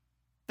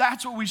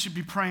 That's what we should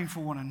be praying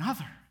for one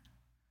another.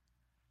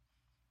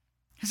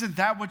 Isn't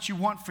that what you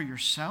want for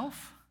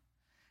yourself?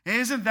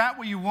 Isn't that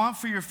what you want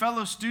for your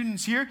fellow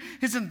students here?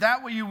 Isn't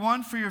that what you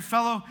want for your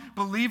fellow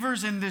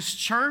believers in this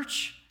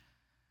church?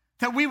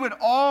 That we would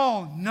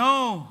all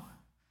know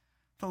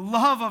the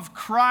love of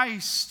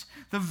Christ,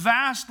 the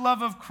vast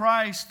love of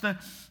Christ,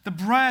 the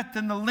breadth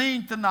and the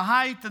length and the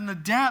height and the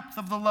depth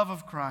of the love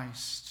of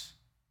Christ.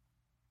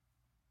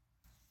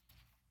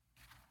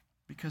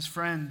 Because,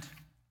 friend,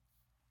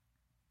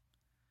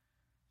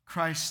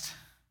 Christ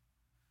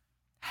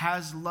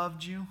has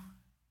loved you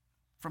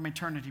from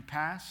eternity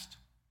past,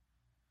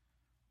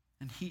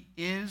 and he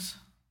is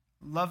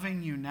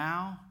loving you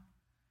now,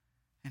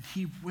 and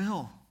he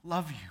will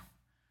love you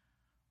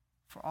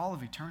for all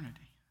of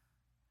eternity.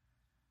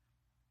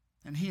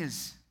 And he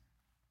is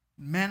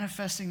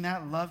manifesting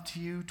that love to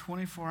you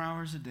 24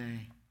 hours a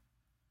day,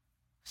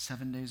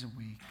 7 days a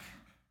week.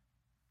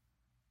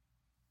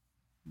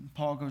 And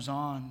Paul goes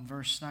on,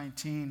 verse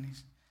 19, he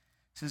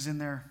says in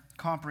their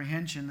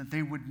comprehension that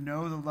they would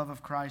know the love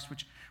of Christ,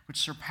 which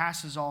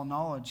surpasses all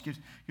knowledge,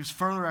 gives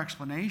further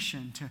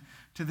explanation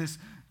to this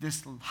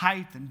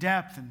height and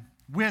depth and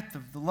width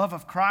of the love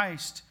of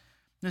Christ.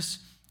 This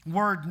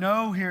word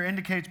know here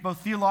indicates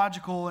both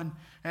theological and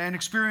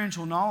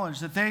experiential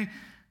knowledge,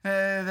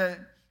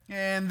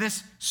 and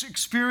this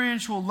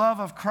experiential love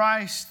of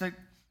Christ that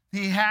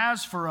he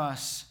has for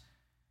us,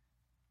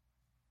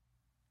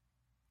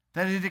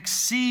 that it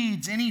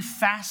exceeds any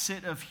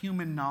facet of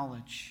human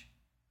knowledge.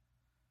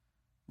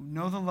 We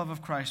know the love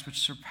of Christ which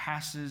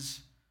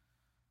surpasses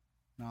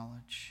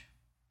knowledge.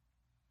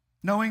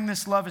 Knowing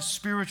this love is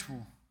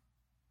spiritual.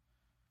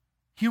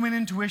 Human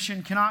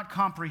intuition cannot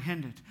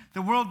comprehend it.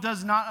 The world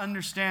does not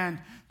understand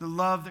the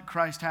love that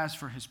Christ has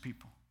for his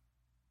people.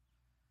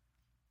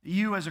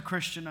 You as a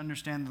Christian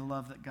understand the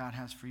love that God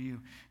has for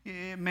you.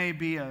 It may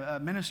be a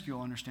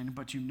minuscule understanding,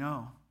 but you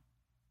know.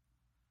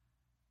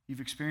 You've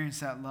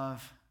experienced that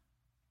love.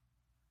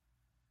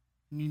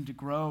 You need to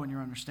grow in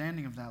your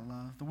understanding of that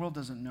love. The world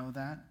doesn't know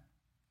that.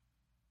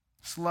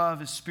 This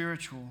love is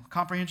spiritual.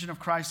 Comprehension of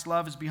Christ's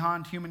love is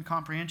beyond human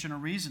comprehension or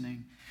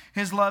reasoning.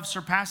 His love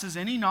surpasses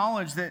any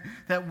knowledge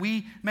that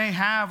we may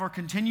have or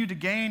continue to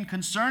gain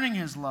concerning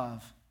his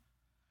love.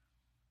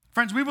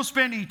 Friends, we will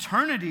spend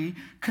eternity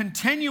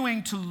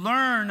continuing to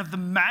learn of the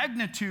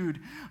magnitude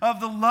of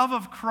the love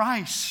of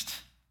Christ.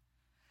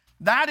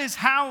 That is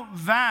how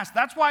vast.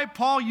 That's why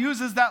Paul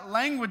uses that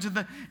language at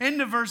the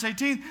end of verse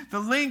 18. The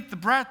length, the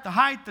breadth, the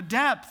height, the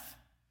depth.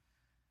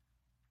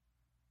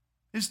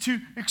 Is to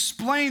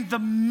explain the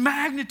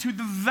magnitude,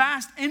 the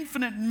vast,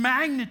 infinite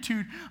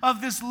magnitude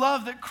of this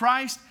love that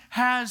Christ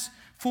has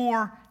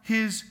for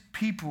his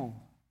people.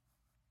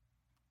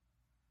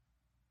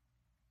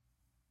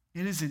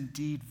 It is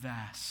indeed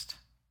vast,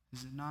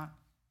 is it not?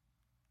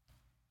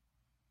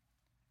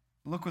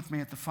 Look with me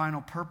at the final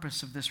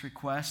purpose of this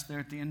request there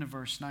at the end of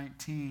verse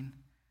 19.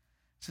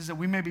 It says that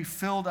we may be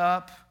filled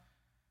up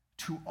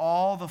to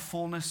all the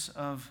fullness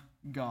of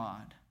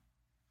God.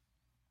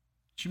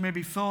 That you may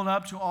be filled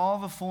up to all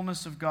the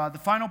fullness of God. The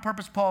final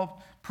purpose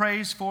Paul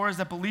prays for is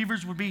that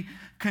believers would be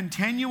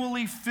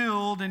continually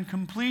filled in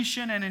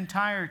completion and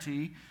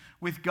entirety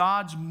with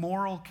God's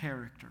moral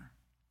character.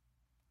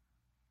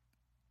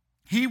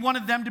 He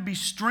wanted them to be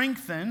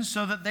strengthened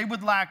so that they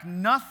would lack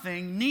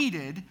nothing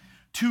needed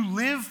to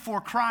live for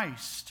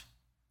Christ.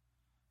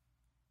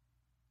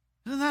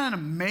 Isn't that an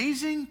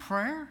amazing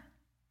prayer?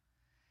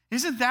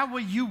 Isn't that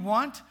what you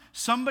want?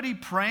 Somebody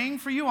praying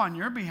for you on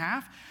your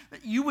behalf?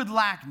 That you would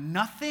lack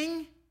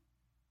nothing?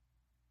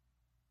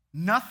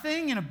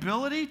 Nothing in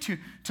ability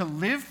to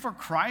live for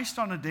Christ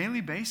on a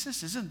daily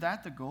basis? Isn't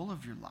that the goal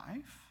of your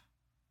life?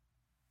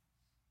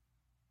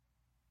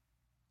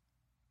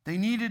 They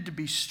needed to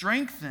be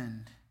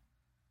strengthened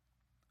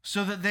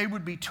so that they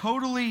would be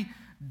totally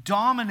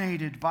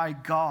dominated by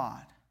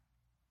God.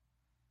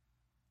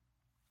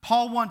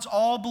 Paul wants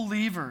all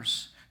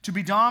believers to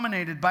be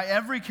dominated by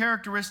every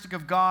characteristic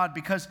of God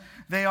because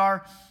they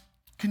are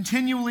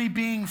continually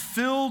being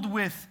filled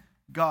with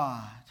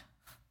God.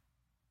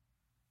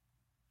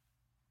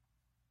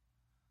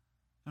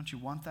 Don't you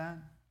want that?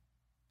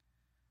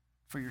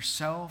 For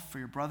yourself, for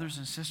your brothers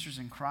and sisters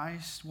in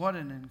Christ? What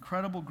an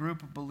incredible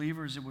group of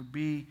believers it would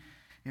be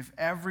if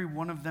every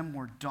one of them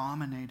were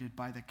dominated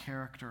by the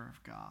character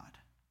of God.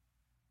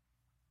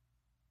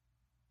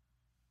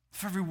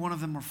 If every one of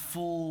them were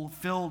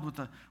filled with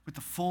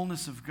the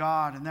fullness of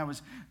God, and that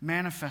was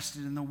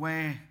manifested in the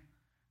way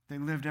they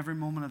lived every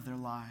moment of their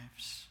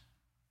lives.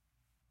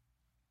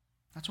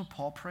 That's what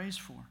Paul prays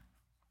for.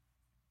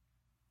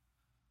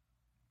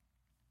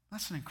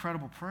 That's an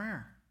incredible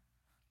prayer.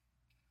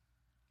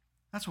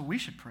 That's what we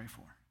should pray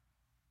for.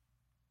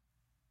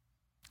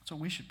 That's what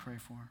we should pray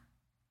for.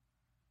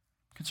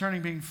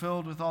 Concerning being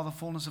filled with all the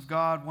fullness of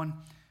God, one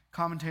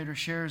commentator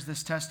shares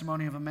this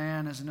testimony of a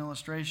man as an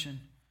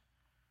illustration.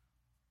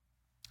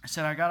 He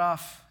said, I got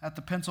off at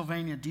the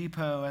Pennsylvania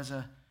depot as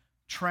a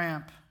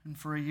tramp, and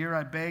for a year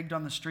I begged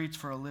on the streets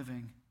for a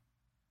living.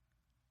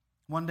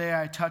 One day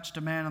I touched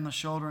a man on the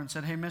shoulder and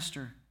said, hey,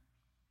 mister,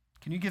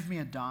 can you give me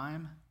a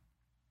dime?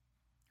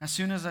 As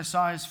soon as I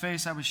saw his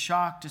face, I was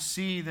shocked to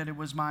see that it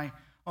was my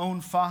own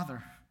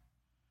father.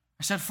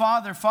 I said,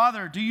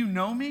 Father, do you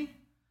know me?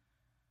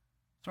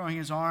 Throwing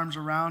his arms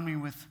around me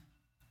with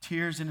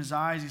tears in his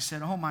eyes, he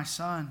said, oh, my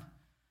son,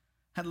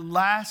 at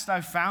last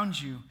I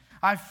found you.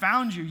 I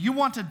found you. You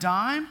want a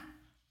dime?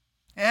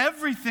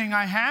 Everything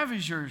I have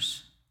is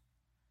yours.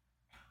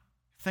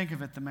 Think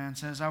of it, the man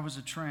says. I was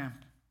a tramp.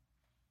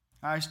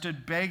 I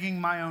stood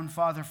begging my own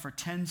father for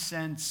 10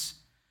 cents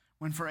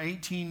when for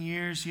 18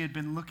 years he had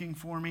been looking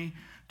for me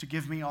to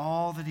give me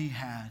all that he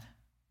had.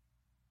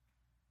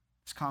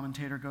 This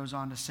commentator goes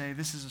on to say,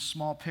 this is a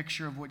small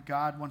picture of what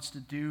God wants to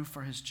do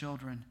for his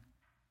children.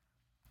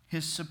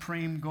 His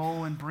supreme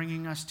goal in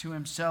bringing us to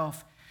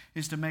himself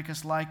is to make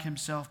us like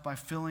himself by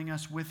filling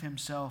us with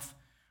himself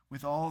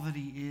with all that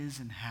he is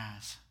and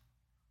has.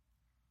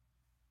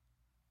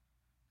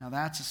 Now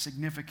that's a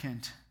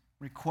significant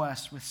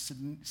request with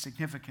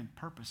significant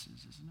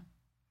purposes, isn't it?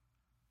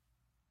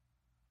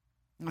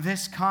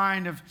 This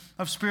kind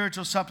of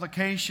spiritual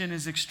supplication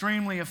is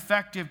extremely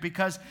effective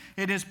because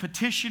it is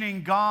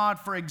petitioning God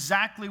for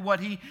exactly what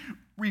he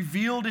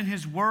revealed in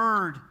his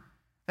word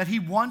that he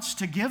wants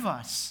to give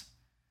us.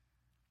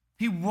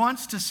 He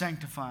wants to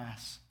sanctify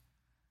us.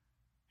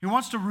 He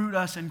wants to root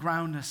us and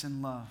ground us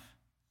in love.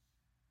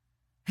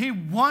 He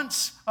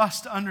wants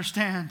us to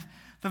understand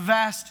the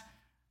vast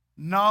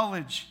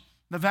knowledge,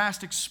 the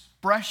vast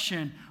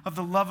expression of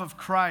the love of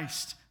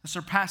Christ that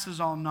surpasses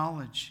all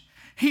knowledge.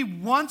 He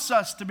wants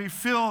us to be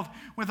filled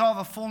with all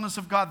the fullness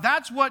of God.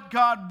 That's what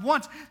God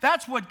wants.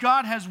 That's what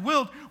God has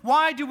willed.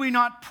 Why do we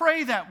not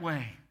pray that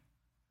way?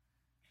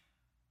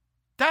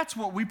 That's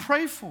what we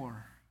pray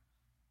for.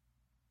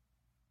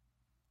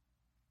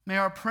 May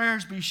our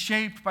prayers be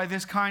shaped by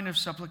this kind of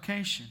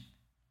supplication.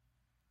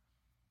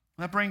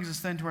 That brings us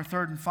then to our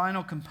third and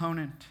final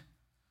component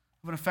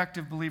of an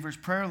effective believer's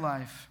prayer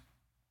life.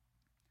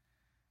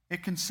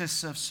 It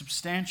consists of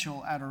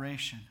substantial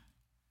adoration.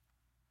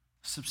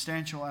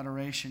 Substantial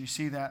adoration. You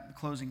see that in the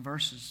closing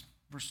verses,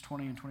 verse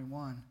 20 and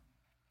 21.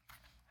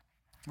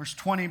 Verse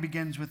 20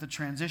 begins with the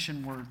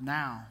transition word,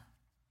 now.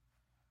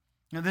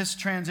 Now, this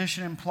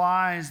transition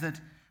implies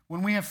that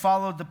when we have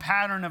followed the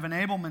pattern of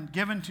enablement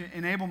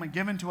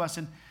given to us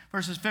in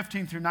verses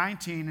 15 through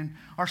 19 and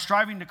are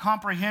striving to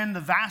comprehend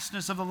the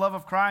vastness of the love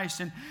of Christ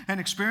and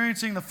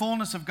experiencing the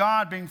fullness of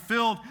God, being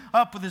filled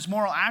up with his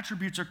moral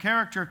attributes or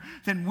character,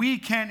 then we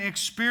can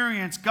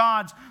experience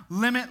God's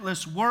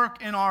limitless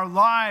work in our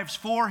lives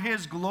for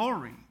his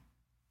glory.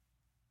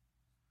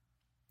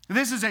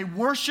 This is a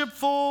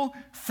worshipful,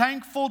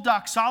 thankful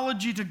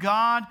doxology to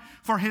God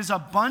for his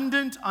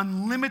abundant,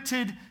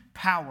 unlimited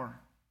power.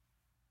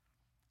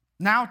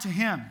 Now to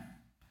him,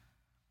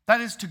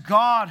 that is to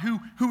God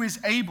who is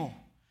able.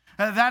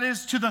 That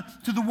is to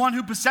the one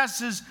who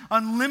possesses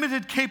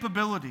unlimited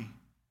capability.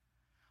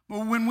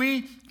 When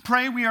we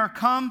pray, we are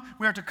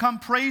to come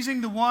praising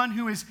the one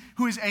who is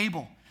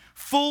able,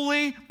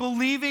 fully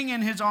believing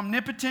in his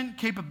omnipotent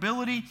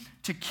capability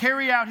to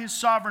carry out his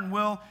sovereign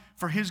will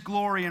for his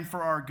glory and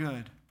for our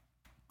good.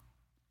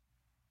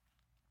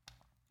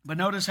 But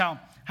notice how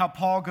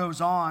Paul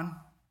goes on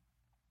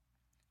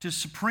to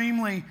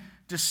supremely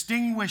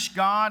distinguish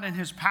God and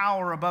his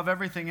power above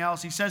everything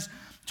else. He says,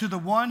 to the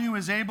one who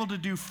is able to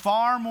do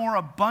far more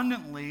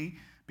abundantly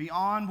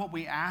beyond what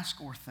we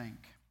ask or think.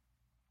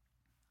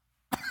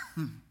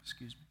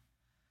 Excuse me.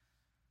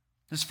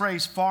 This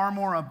phrase, far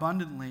more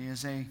abundantly,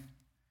 is a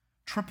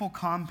triple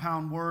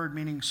compound word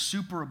meaning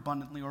super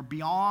abundantly or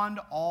beyond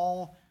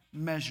all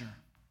measure.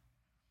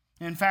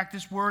 In fact,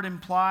 this word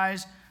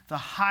implies the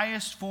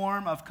highest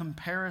form of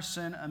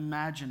comparison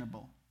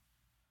imaginable.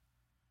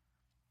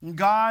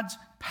 God's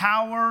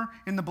power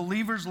in the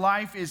believer's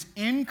life is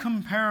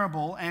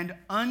incomparable and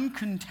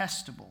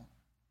uncontestable.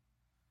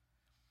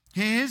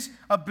 His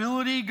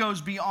ability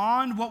goes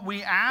beyond what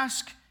we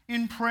ask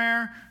in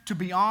prayer to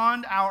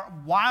beyond our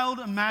wild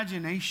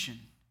imagination.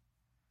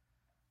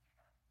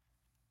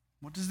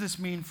 What does this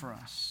mean for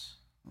us?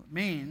 Well, it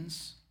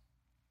means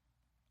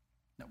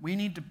that we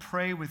need to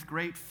pray with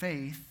great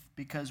faith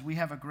because we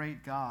have a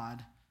great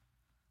God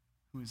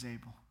who is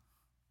able.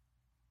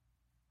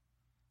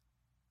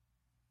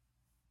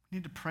 We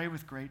need to pray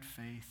with great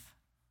faith.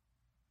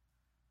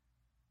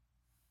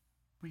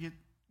 We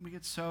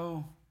get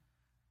so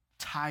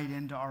tied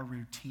into our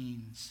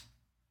routines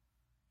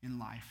in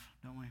life,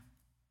 don't we?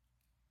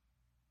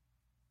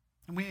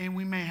 And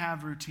we may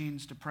have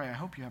routines to pray. I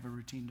hope you have a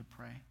routine to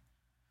pray.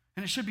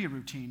 And it should be a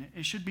routine.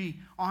 It should be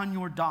on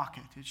your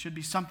docket. It should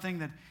be something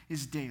that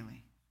is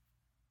daily.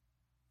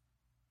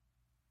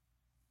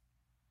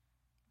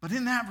 But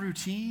in that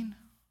routine,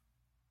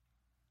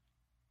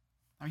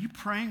 are you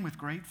praying with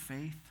great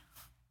faith?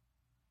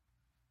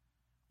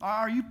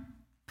 Are you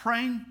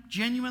praying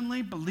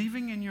genuinely,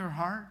 believing in your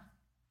heart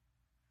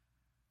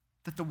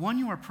that the one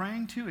you are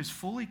praying to is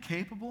fully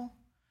capable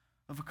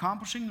of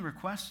accomplishing the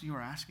requests you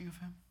are asking of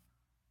him?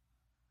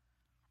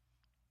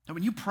 That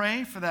when you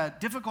pray for that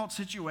difficult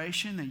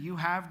situation that you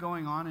have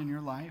going on in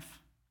your life,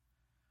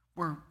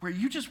 where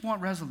you just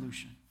want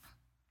resolution,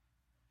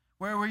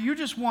 where you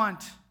just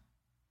want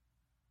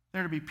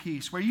there to be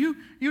peace, where you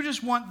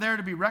just want there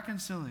to be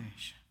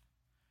reconciliation,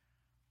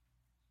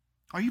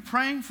 are you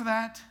praying for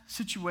that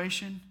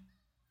situation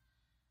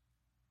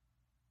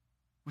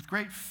with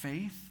great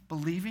faith,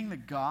 believing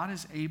that God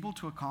is able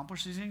to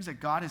accomplish these things, that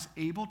God is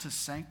able to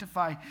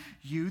sanctify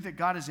you, that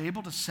God is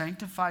able to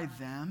sanctify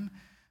them,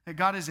 that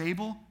God is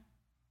able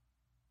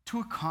to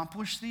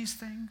accomplish these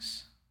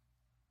things?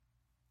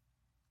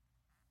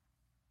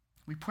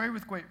 We pray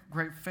with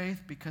great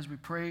faith because we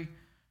pray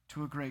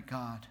to a great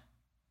God.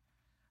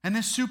 And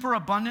this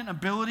superabundant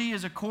ability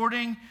is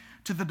according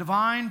to the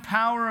divine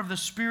power of the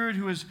Spirit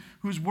who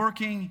is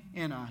working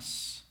in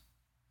us.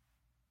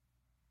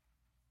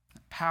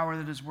 The power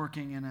that is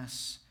working in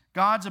us.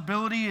 God's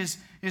ability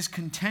is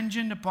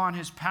contingent upon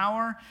his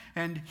power,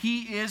 and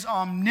he is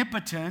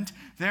omnipotent,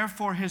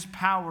 therefore his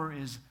power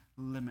is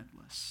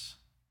limitless.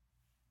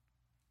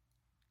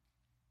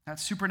 That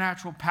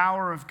supernatural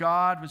power of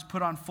God was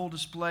put on full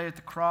display at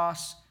the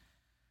cross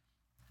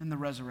and the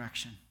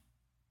resurrection.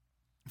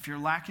 If you're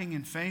lacking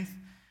in faith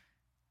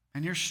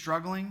and you're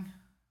struggling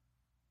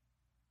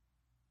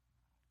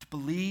to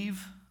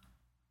believe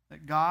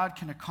that God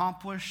can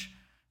accomplish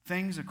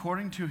things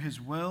according to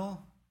his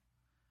will,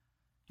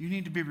 you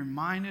need to be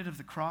reminded of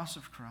the cross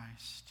of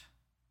Christ.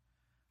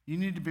 You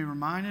need to be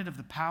reminded of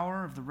the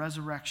power of the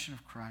resurrection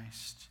of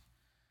Christ,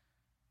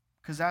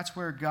 because that's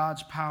where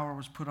God's power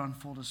was put on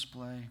full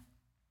display.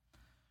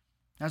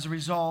 As a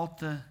result,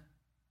 the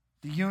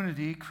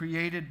unity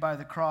created by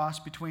the cross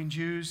between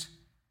Jews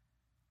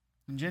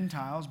and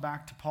Gentiles,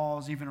 back to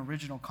Paul's even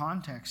original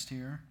context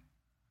here,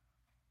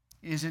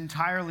 is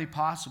entirely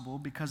possible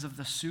because of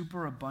the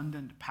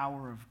superabundant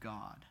power of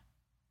God.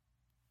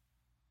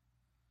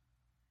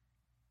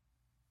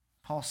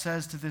 Paul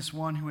says to this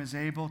one who is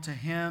able, to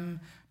him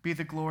be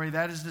the glory.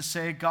 That is to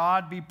say,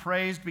 God be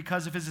praised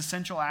because of his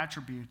essential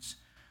attributes.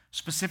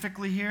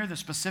 Specifically here, the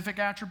specific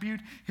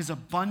attribute, his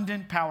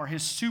abundant power,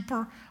 his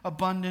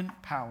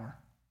superabundant power.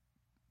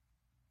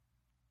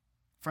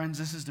 Friends,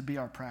 this is to be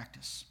our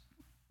practice.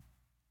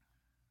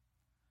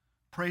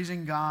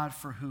 Praising God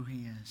for who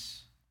he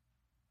is.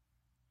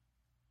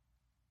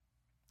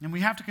 And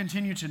we have to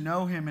continue to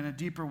know him in a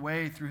deeper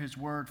way through his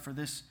word for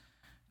this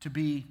to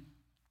be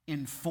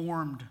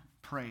informed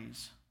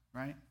praise,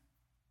 right?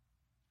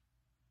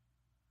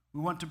 We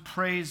want to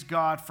praise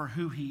God for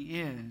who he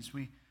is.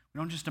 We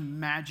don't just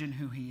imagine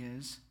who he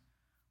is.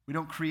 We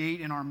don't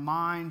create in our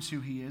minds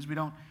who he is. We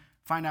don't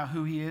find out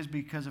who he is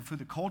because of who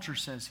the culture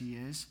says he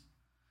is.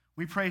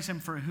 We praise him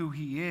for who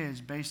he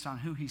is based on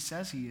who he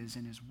says he is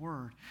in his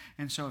word.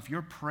 And so if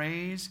your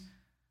praise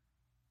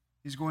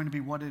is going to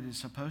be what it is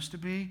supposed to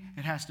be,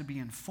 it has to be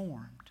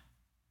informed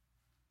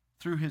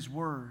through his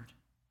word.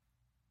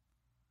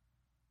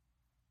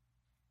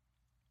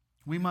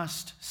 We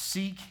must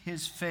seek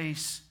his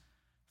face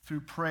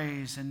through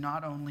praise and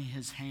not only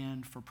his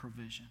hand for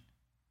provision.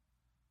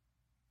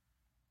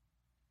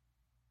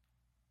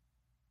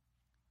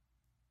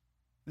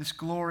 This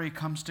glory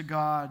comes to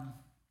God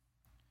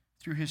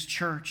through his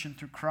church and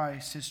through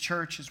Christ. His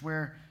church is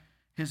where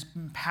his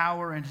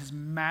power and his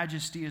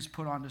majesty is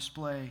put on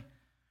display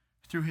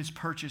through his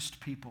purchased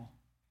people.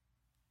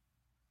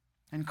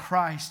 And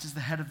Christ is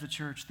the head of the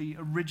church, the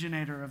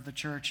originator of the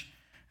church,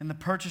 and the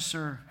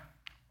purchaser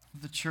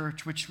of the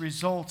church, which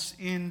results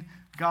in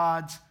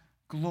God's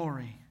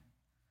glory.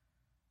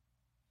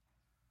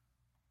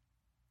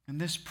 And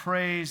this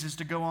praise is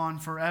to go on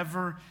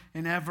forever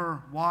and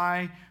ever.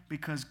 Why?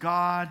 Because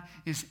God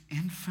is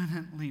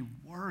infinitely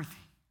worthy.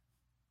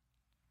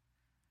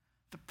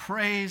 The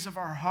praise of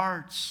our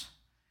hearts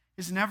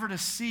is never to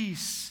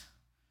cease.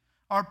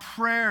 Our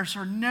prayers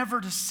are never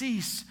to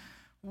cease.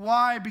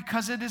 Why?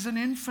 Because He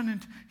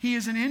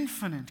is an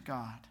infinite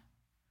God,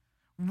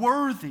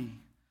 worthy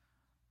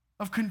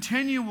of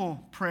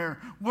continual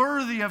prayer,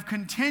 worthy of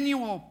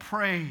continual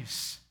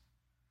praise.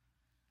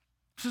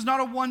 This is not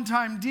a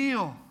one-time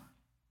deal.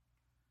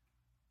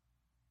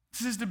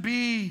 This is to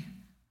be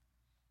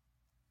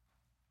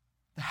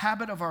the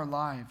habit of our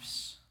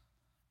lives.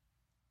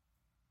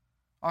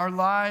 Our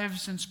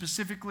lives, and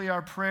specifically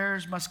our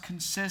prayers, must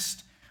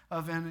consist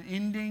of an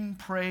unending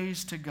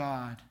praise to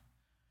God.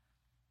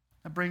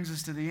 That brings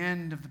us to the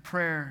end of the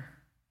prayer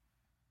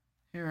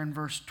here in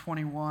verse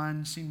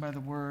 21, seen by the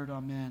word,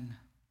 Amen.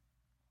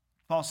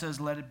 Paul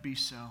says, let it be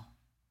so.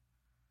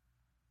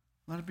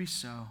 Let it be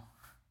so.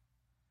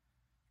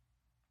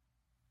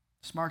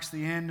 This marks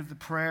the end of the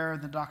prayer,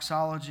 the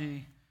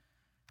doxology,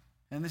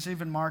 and this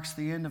even marks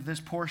the end of this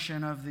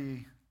portion of the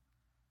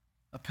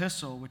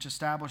epistle, which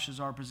establishes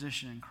our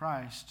position in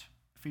Christ.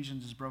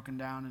 Ephesians is broken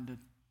down into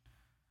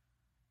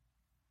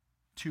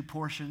two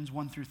portions,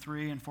 1 through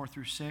 3 and 4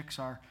 through 6.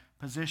 Our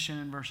position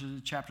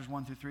in chapters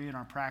 1 through 3 and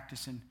our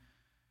practice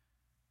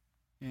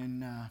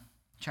in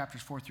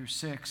chapters 4 through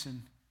 6.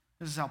 And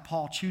this is how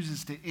Paul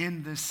chooses to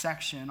end this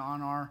section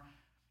on our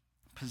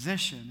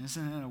position.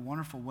 Isn't it a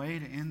wonderful way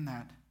to end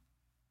that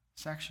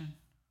section?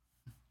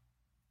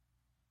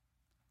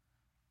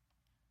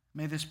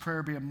 May this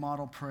prayer be a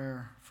model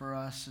prayer for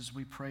us as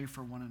we pray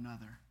for one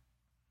another.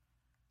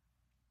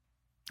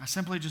 I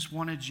simply just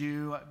wanted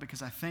you,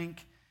 because I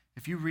think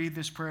if you read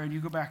this prayer and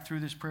you go back through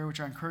this prayer, which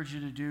I encourage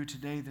you to do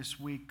today, this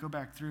week, go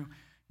back through,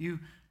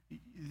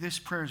 this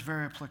prayer is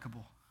very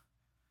applicable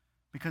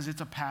because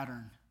it's a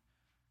pattern.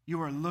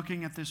 You are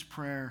looking at this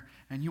prayer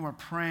and you are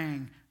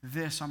praying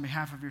this on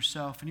behalf of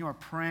yourself, and you are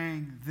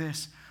praying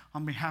this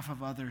on behalf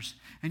of others,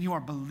 and you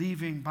are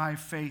believing by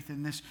faith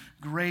in this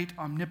great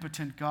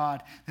omnipotent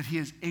God that He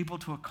is able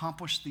to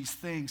accomplish these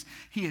things.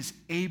 He is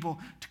able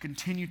to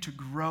continue to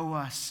grow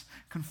us,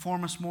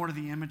 conform us more to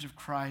the image of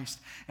Christ,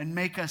 and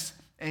make us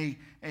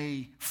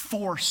a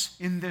force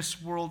in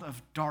this world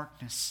of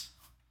darkness.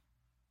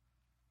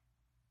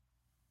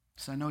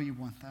 So I know you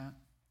want that.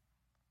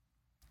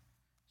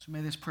 So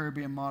may this prayer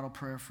be a model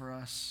prayer for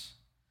us.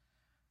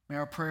 May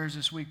our prayers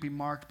this week be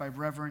marked by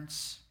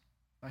reverence,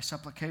 by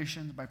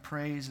supplication, by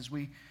praise, as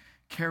we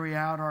carry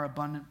out our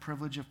abundant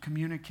privilege of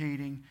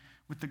communicating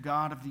with the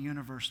God of the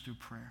universe through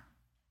prayer.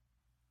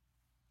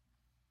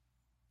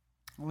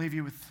 I'll leave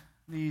you with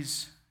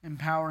these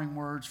empowering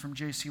words from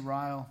J.C.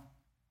 Ryle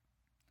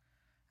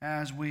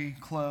as we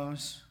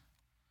close.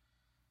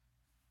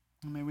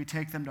 And may we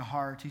take them to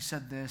heart. He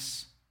said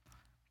this.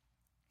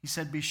 He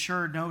said, "Be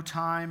sure no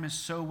time is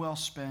so well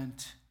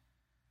spent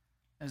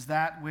as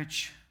that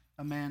which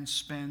a man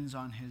spends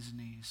on his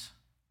knees."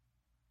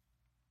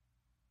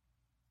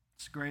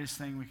 It's the greatest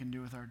thing we can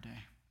do with our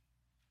day.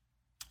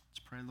 Let's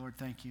pray. Lord,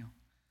 thank you.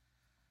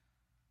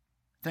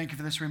 Thank you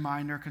for this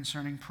reminder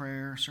concerning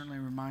prayer, certainly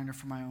a reminder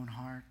for my own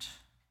heart.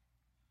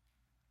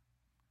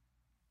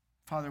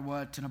 Father,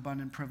 what an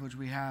abundant privilege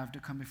we have to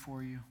come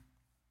before you.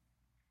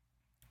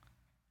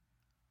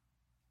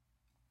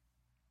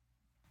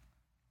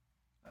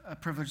 A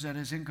privilege that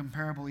is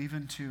incomparable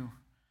even to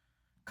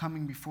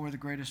coming before the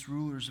greatest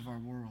rulers of our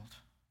world.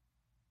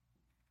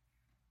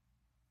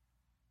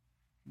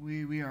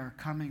 We are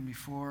coming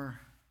before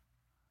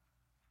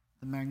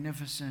the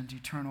magnificent,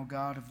 eternal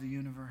God of the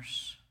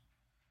universe,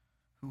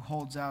 who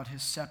holds out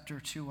His scepter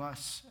to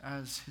us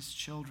as His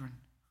children.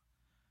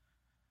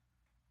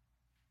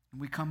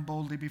 And we come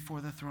boldly before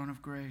the throne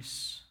of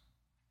grace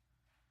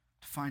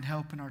to find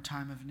help in our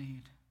time of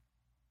need.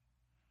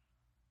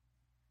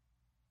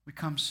 We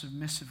come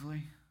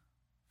submissively.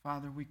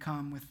 Father, we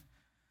come with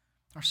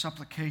our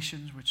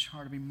supplications, which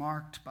are to be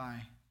marked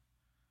by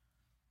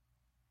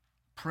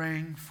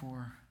praying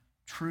for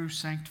true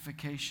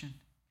sanctification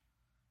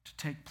to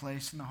take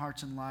place in the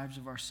hearts and lives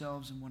of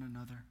ourselves and one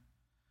another.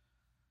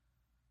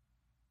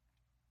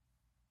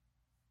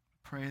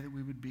 Pray that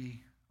we would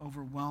be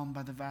overwhelmed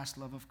by the vast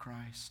love of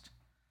Christ.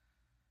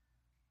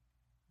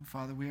 And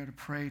Father, we are to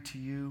pray to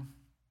you,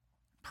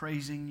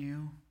 praising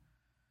you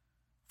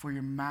for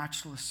your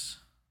matchless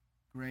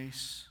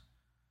grace,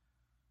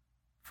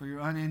 for your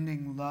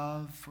unending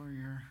love, for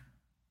your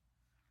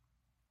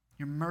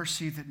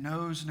mercy that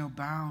knows no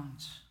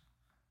bounds.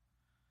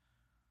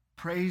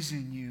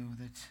 Praising you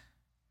that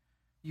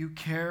you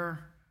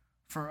care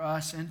for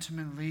us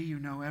intimately. You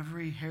know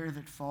every hair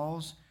that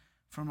falls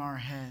from our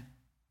head.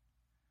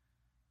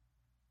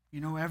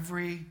 You know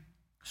every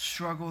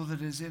struggle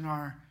that is in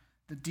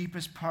the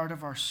deepest part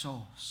of our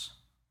souls.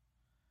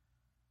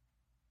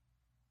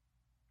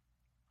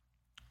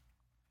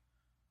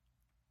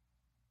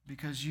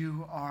 Because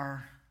you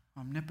are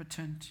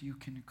omnipotent, you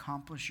can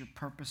accomplish your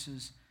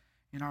purposes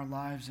in our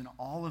lives in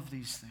all of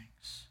these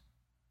things.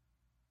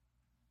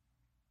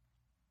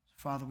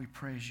 Father, we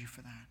praise you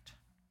for that.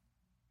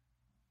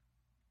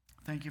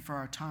 Thank you for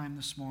our time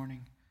this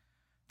morning.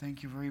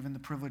 Thank you for even the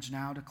privilege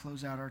now to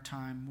close out our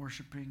time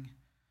worshiping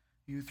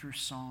you through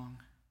song.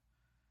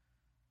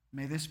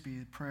 May this be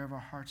the prayer of our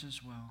hearts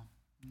as well.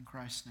 In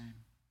Christ's name,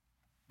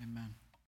 amen.